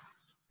moves.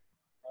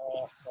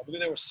 So I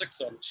believe there were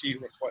 6 of them she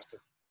requested.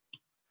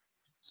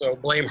 So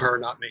blame her,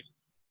 not me.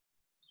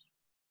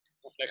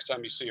 Next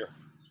time you see her.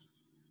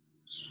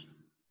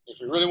 If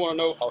you really want to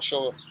know, I'll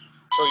show you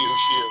who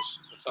she is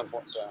at some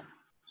point in time.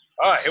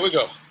 All right, here we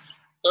go.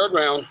 3rd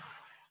round,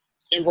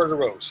 inverted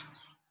rows.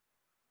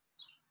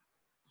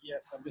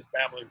 Yes, I'm just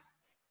babbling.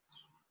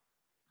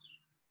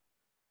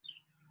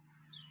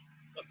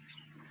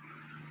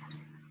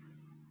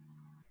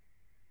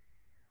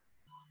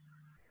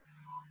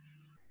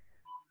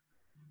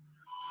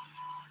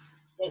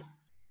 Oh.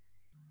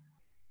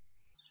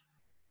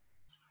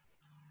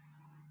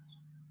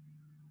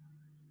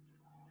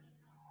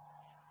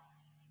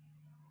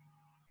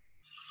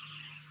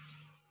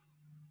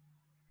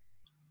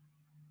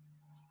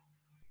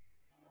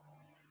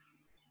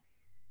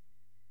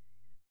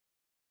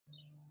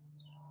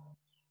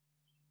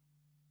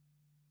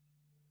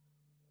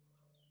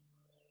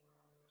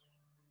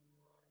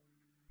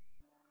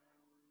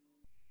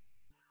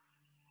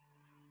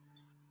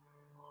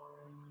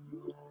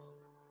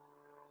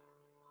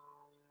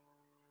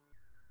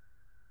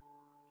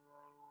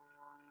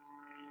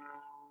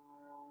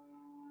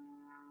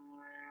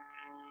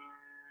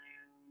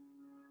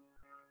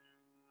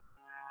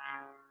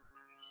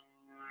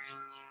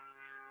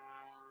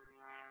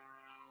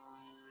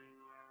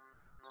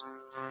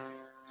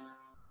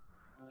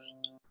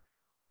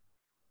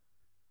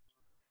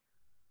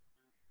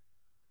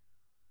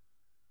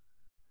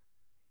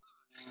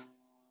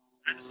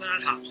 Side to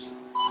side hops.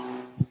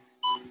 I'm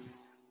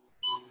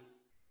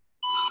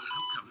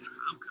coming.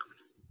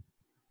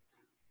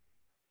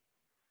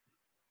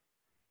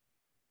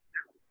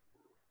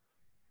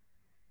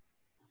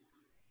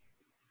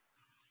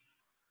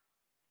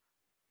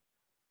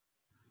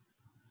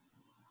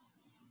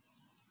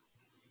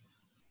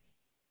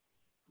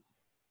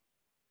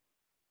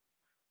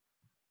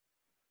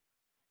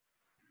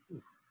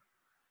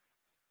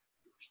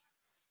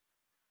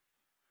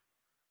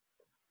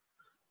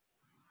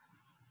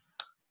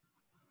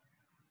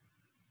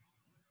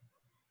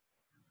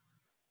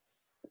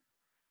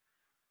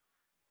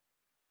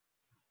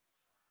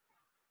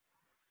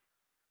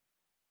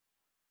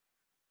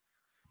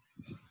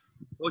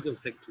 We're going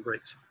to take 2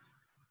 breaks.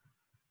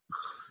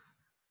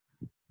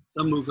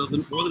 Some moves more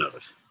than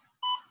others.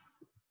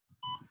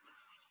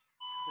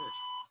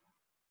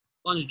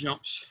 Lunge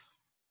jumps.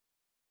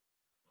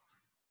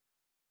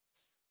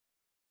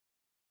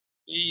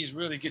 These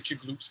really get your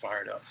glutes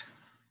fired up.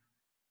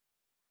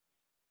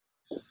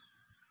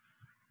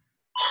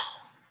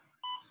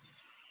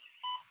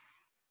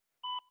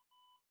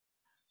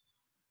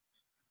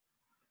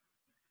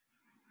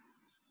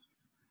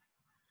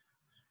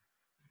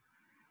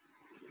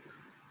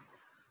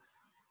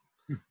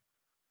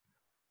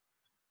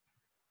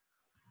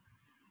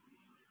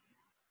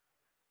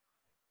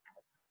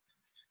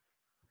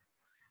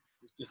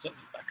 Just up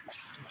the back of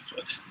my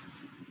foot.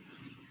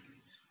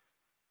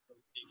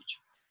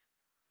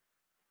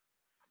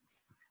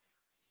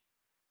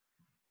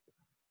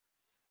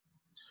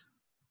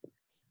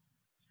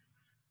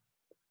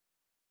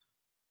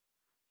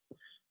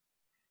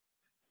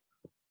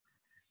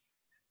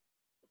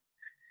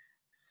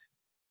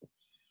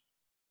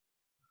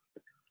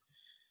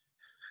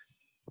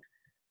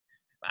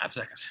 5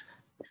 seconds.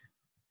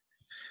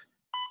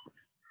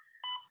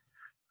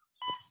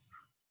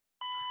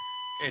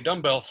 Okay,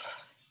 dumbbells.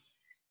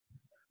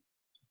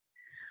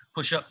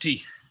 Push up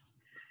T.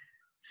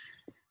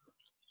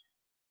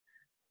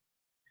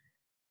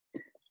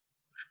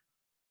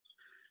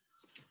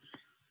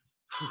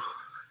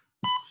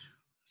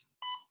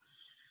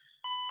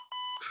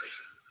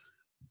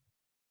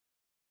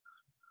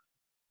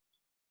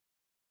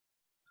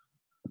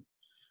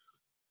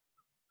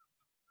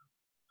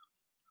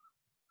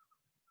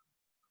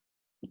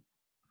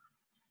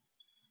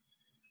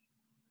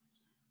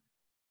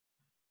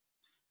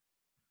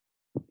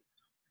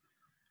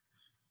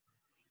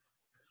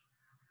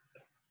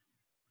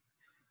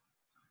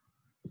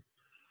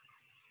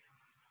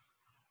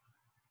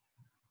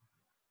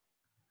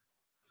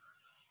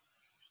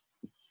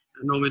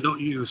 I normally don't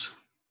use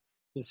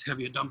this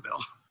heavier dumbbell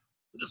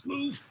for this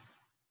move,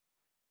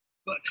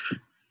 but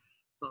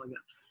that's all I got.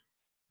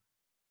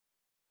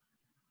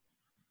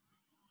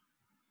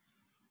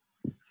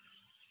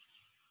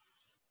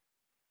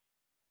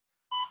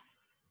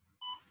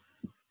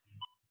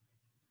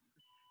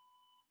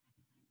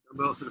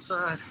 Dumbbells to the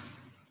side.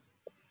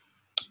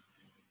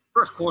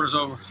 First quarter's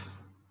over.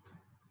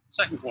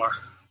 Second quarter.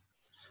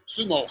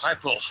 Sumo, high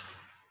pull.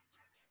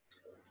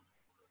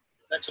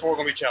 Next 4 are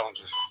going to be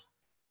challenging.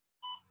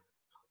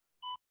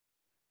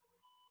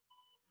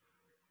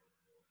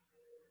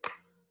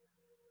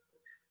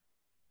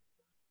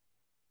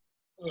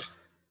 Ugh.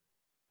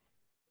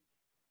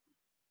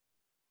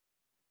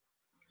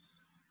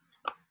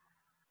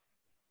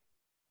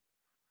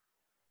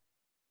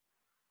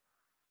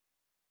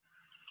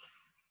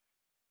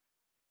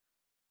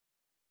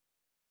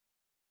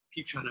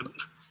 Keep trying to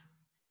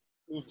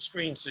move the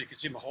screen so you can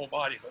see my whole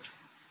body, but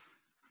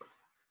I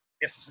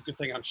guess it's a good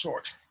thing I'm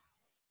short.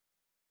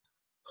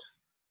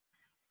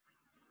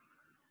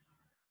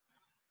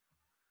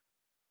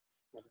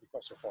 Not to be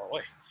quite so far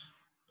away.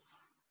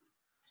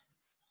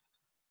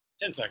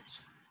 10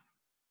 seconds.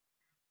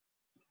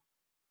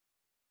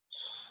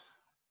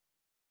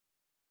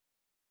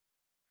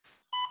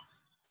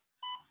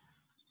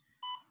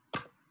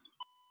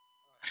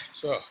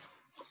 So,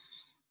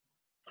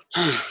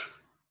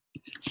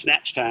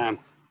 snatch time.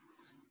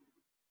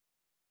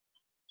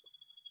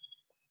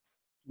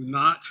 Do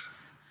not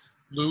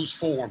lose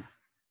form.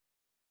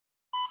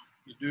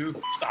 You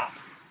do, stop.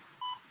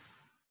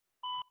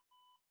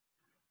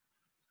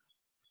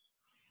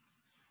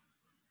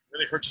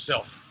 Really hurt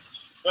yourself,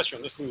 especially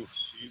on this move.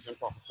 You use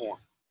improper form.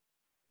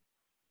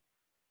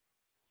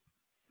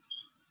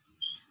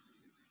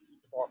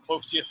 The bar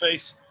close to your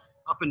face,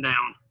 up and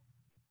down.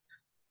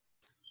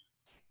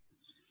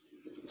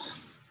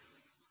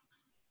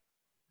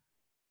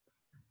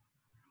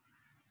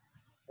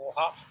 More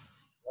hop,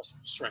 less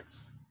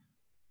strength.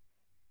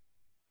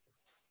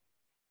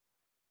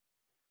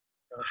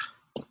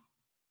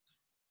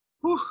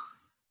 Whew.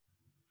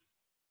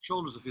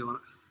 Shoulders are feeling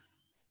it.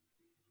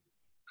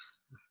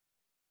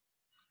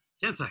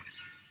 10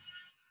 seconds.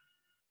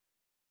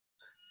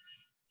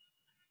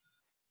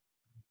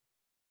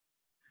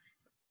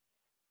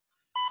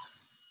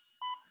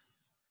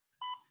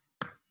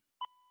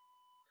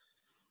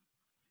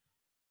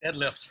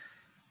 Deadlift.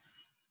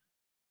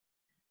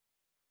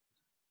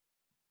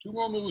 2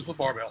 more moves with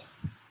barbell.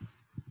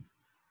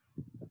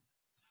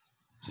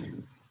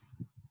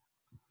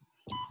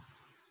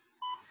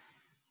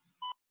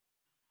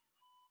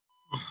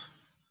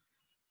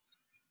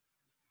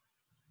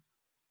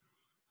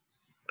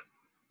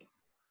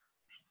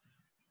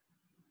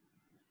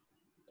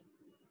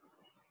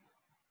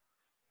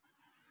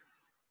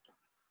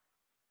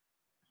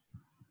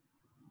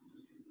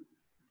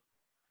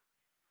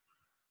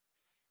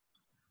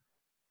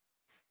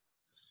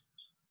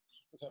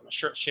 Looks like my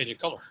shirt's changing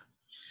color.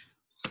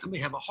 I may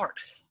have a heart.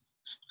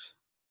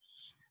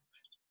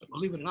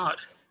 Believe it or not,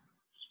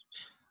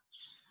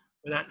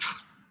 where that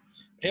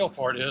pale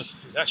part is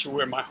actually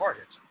where my heart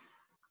is.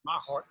 My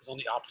heart is on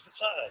the opposite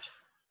side.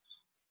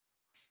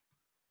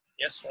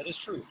 Yes, that is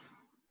true.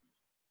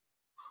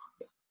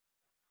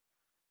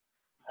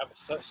 I have a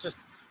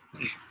system.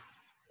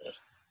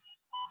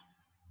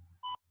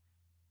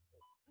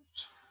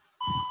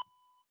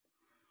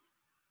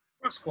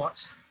 Front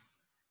squats.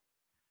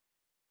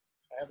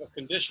 I have a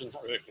condition,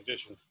 not really a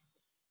condition,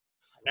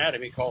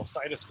 anatomy called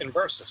situs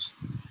inversus.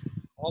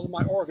 All of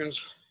my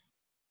organs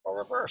are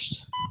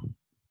reversed.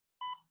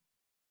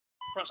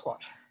 Front squat.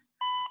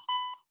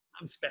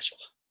 I'm special.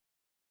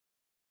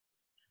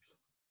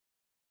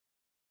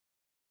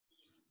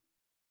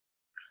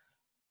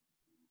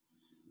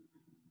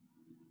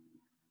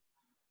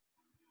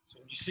 So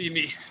when you see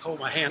me hold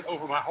my hand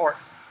over my heart,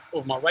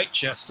 over my right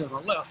chest to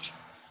my left,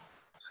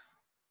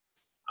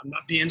 I'm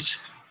not being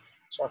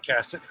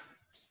sarcastic.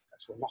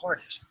 That's where my heart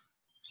is.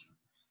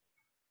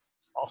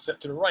 It's offset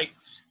to the right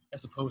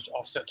as opposed to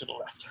offset to the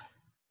left.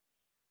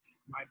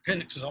 My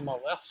appendix is on my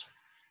left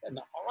and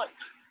not my right.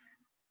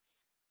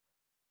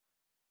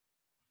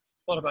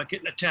 Thought about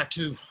getting a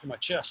tattoo on my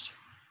chest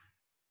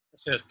that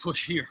says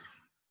push here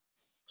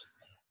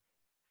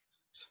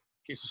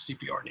in case of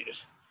CPR needed.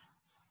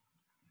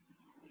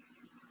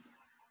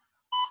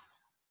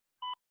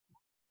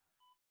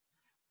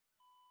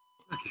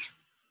 Okay.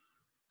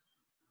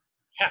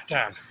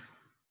 Halftime.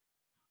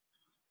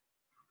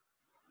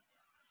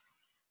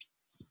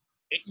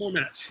 8 more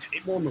minutes,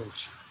 8 more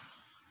moves.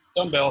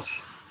 Dumbbells,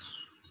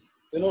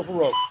 then over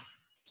rope.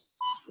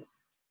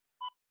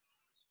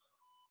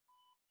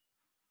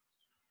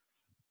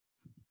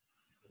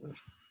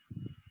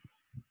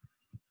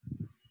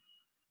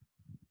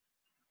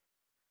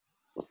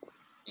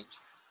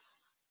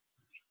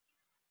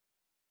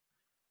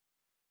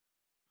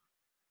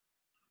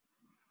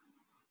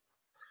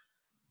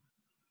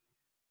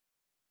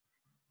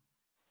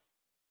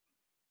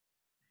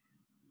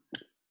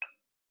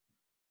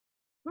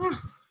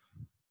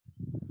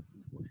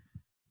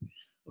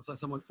 Looks like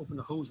someone opened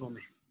the hose on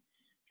me,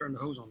 turned the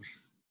hose on me.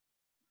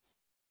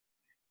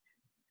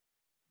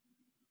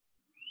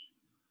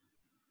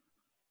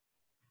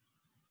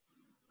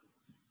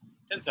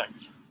 10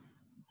 seconds.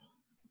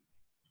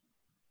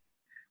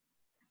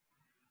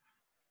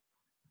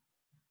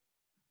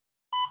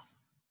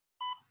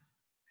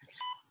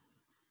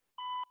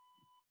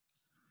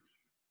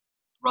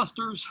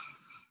 Thrusters.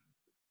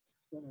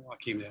 I don't know why I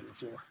came down on the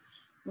floor.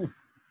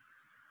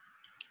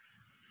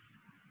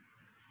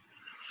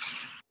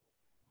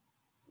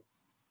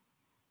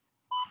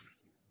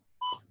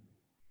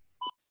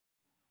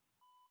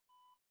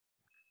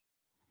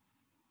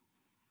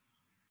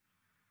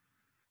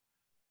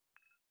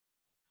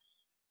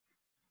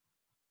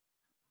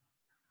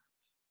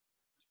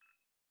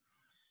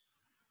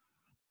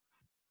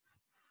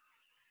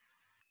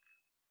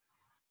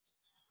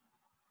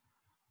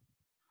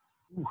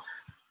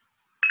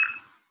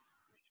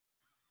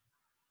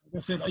 Like I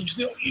said, I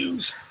usually don't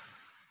use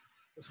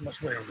this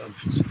much weight on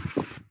dumbbells.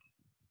 I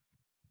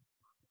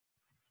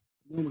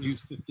normally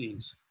use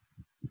 15s,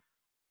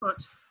 but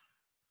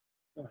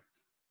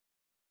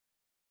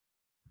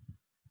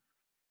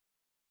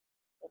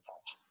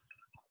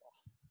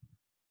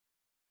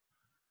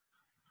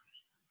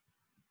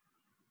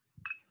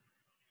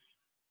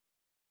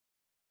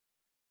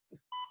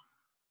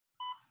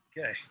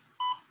okay.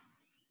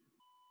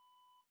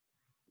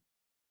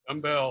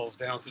 Dumbbells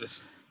down to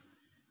the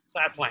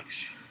side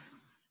planks,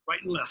 right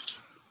and left.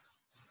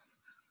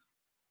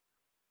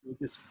 With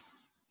this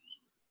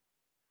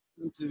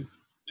into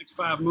next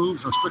 5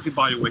 moves are strictly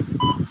body weight.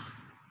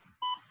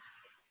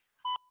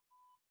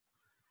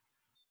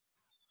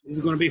 These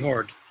are going to be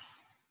hard.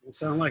 Won't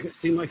sound like it,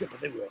 seem like it, but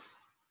they will.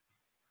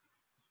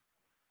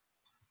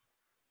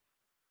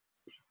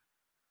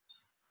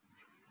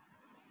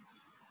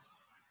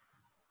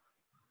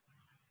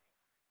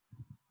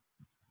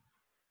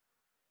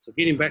 So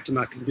getting back to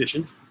my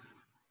condition,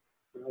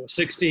 when I was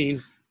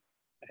 16,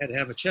 I had to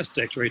have a chest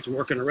x-ray to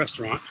work in a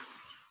restaurant.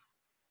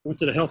 Went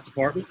to the health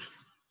department,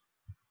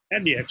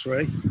 had the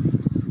x-ray.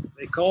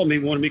 They called me,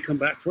 wanted me to come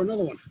back for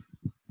another one.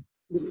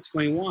 Didn't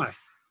explain why.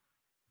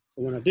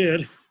 So when I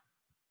did,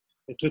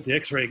 they took the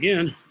x-ray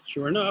again.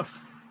 Sure enough,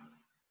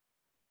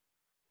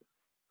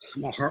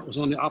 my heart was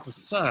on the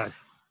opposite side.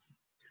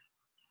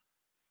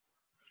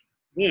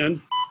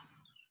 Then,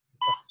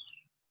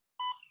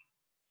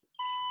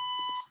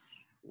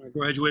 when I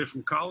graduated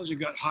from college and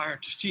got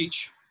hired to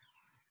teach,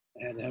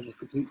 I had to have a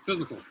complete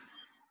physical.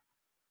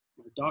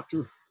 My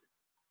doctor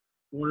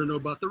wanted to know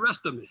about the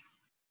rest of me.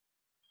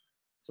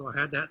 So I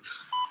had that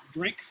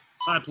drink,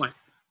 side plank.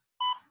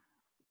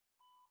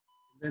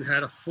 Then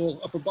had a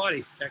full upper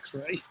body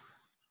x-ray.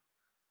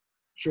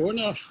 Sure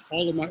enough,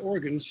 all of my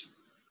organs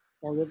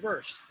are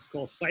reversed. It's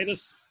called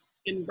situs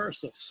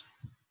inversus.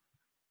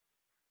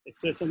 It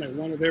says something like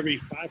 1 of every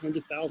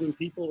 500,000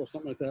 people or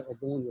something like that are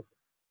born with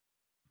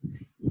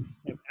it.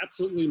 I have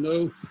absolutely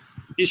no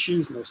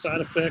issues, no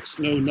side effects,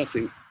 no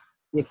nothing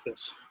with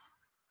this.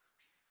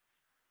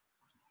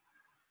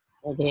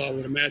 Although I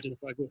would imagine if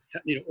I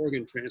need an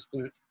organ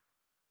transplant,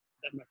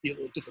 that might be a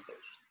little difficult.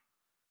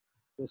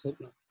 Let's hope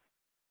not.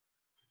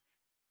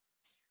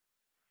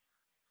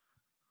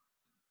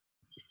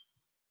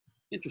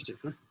 Interesting,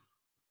 huh?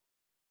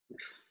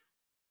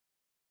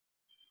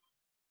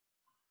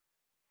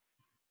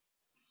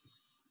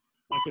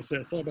 Like I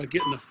said, I thought about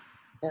getting a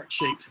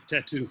heart-shaped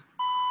tattoo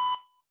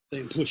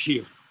saying push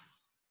here.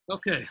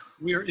 Okay,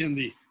 we are in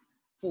the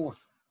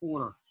 4th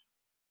quarter.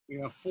 We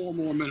have 4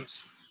 more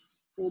minutes,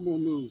 4 more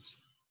moves.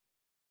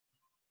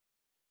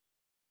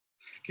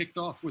 Kicked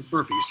off with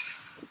burpees.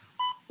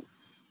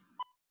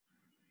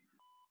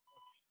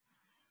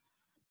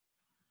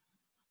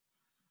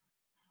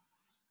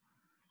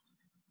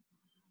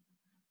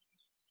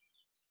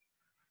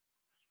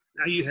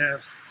 Now you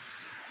have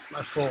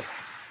my full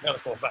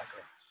medical background.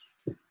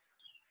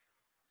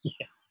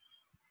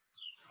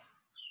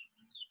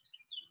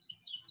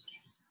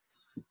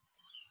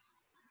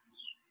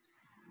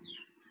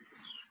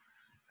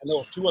 I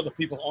know of 2 other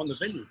people on the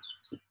venue,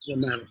 as a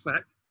matter of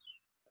fact,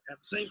 that have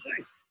the same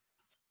thing.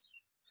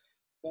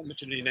 Won't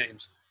mention any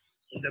names,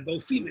 but they're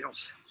both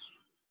females.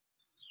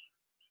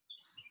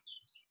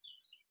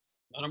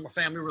 None of them are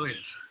family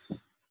related.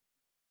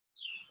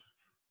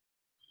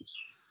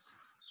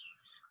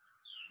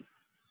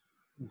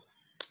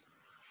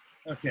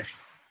 Okay.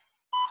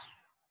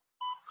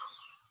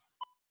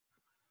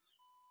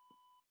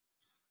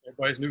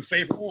 Everybody's new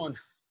favorite one,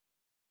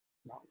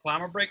 mountain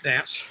climber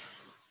breakdance.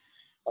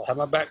 I'll have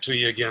my back to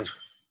you again.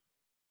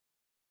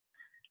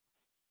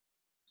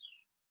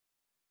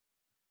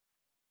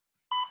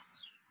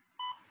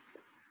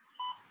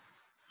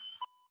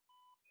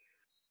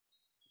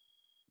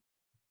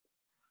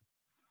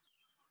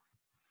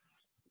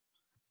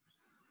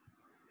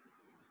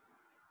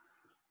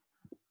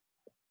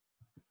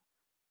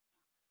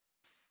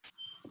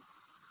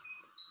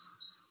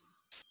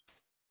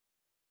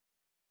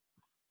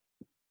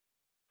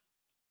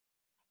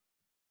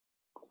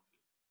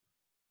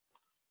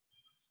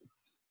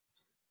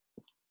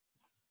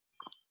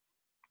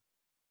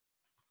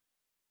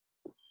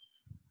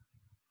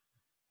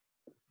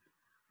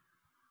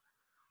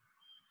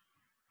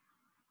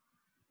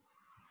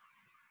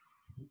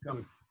 Keep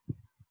coming.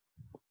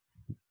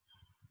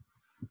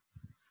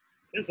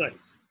 10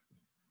 seconds.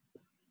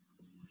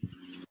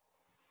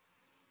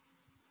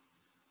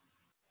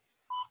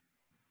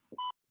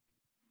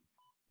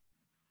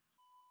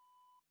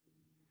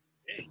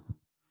 Okay.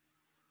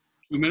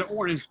 2-minute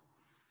warning.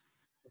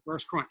 The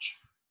first crunch.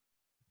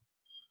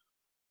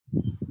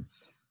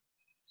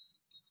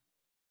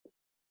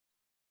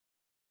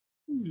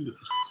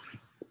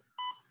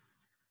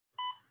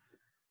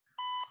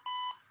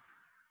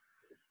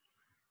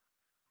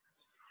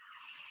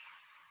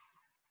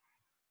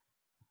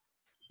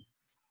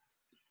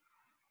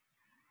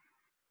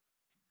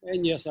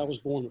 And yes, I was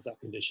born with that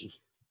condition.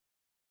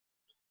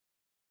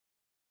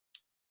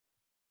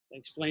 I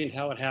explained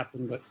how it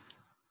happened, but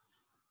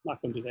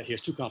Not going to do that here.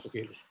 It's too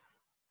complicated.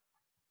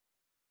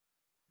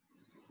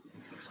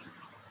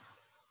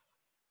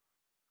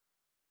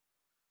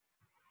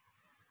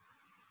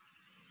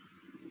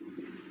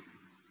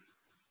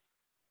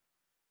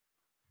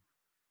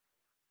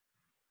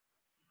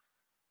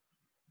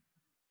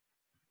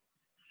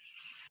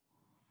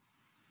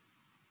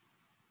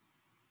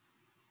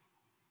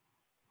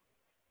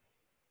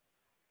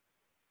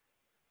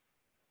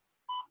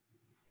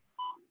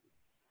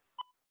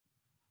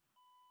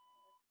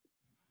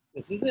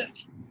 This is it.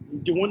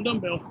 Do one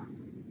dumbbell.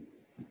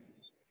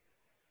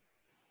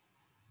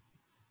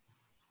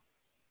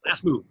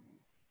 Last move.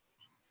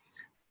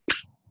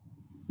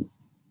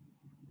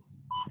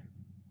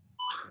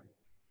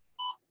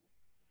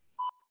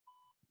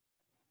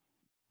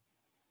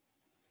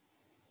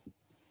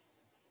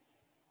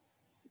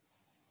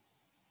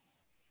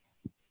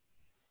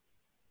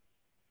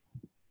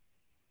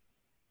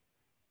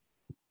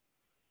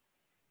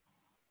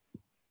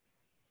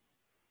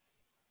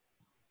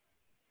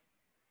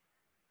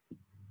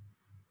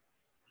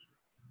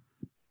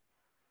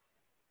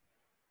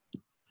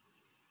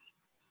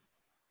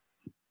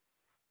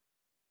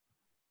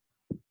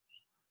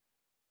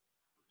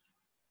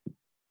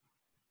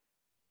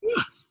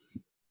 Ugh.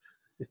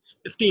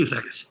 15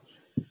 seconds.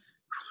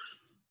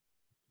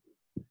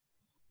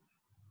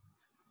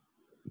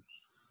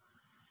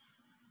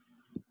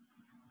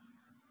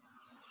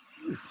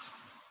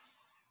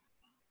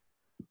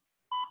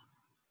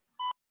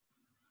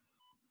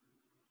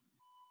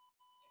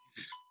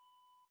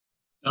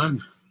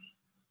 Done.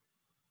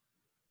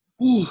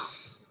 Ooh.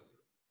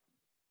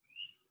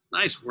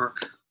 Nice work.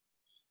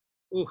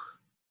 Ooh.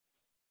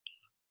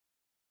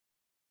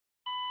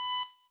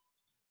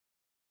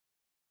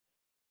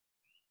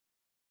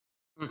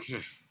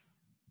 Okay.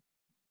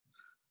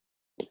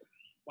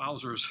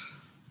 Wowzers.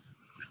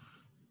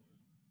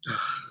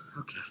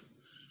 Okay.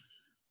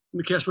 Let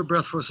me catch my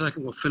breath for a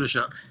second. We'll finish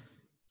up.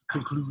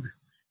 Conclude.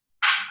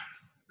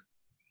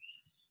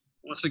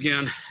 Once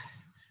again,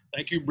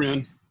 thank you,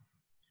 Bryn,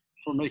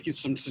 for making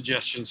some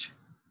suggestions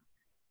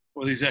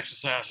for these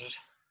exercises.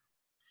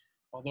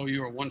 Although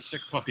you are one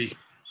sick puppy,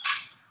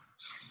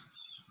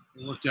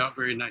 it worked out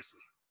very nicely.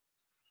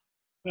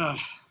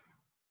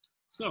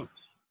 So,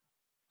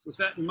 with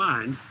that in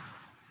mind,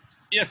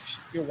 if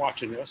you're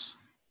watching this,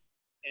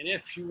 and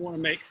if you want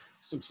to make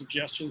some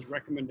suggestions,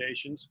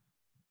 recommendations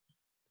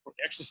for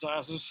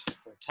exercises,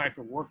 for a type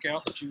of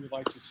workout that you would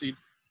like to see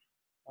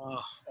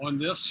on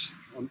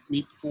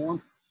me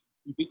perform,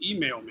 you can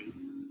email me.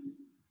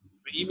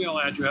 My email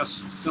address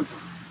is simple.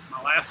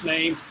 My last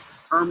name,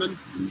 Herman,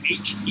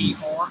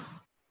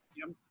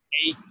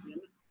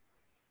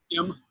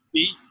 Herman,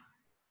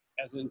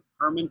 as in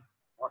Herman,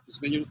 Martha's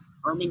Vineyard,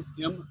 Herman,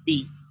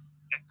 MB,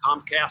 at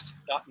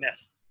Comcast.net.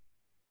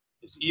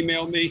 Just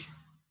email me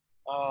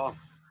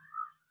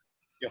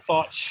your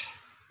thoughts,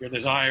 your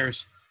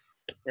desires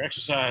for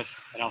exercise,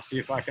 and I'll see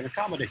if I can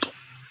accommodate you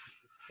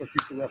for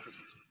future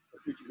references, for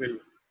future videos.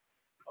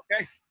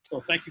 Okay,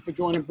 so thank you for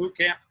joining Boot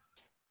Camp.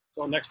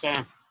 Until next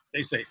time,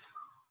 stay safe.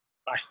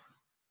 Bye.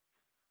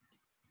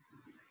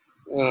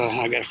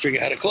 I got to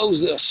figure out how to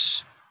close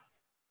this.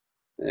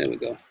 There we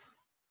go.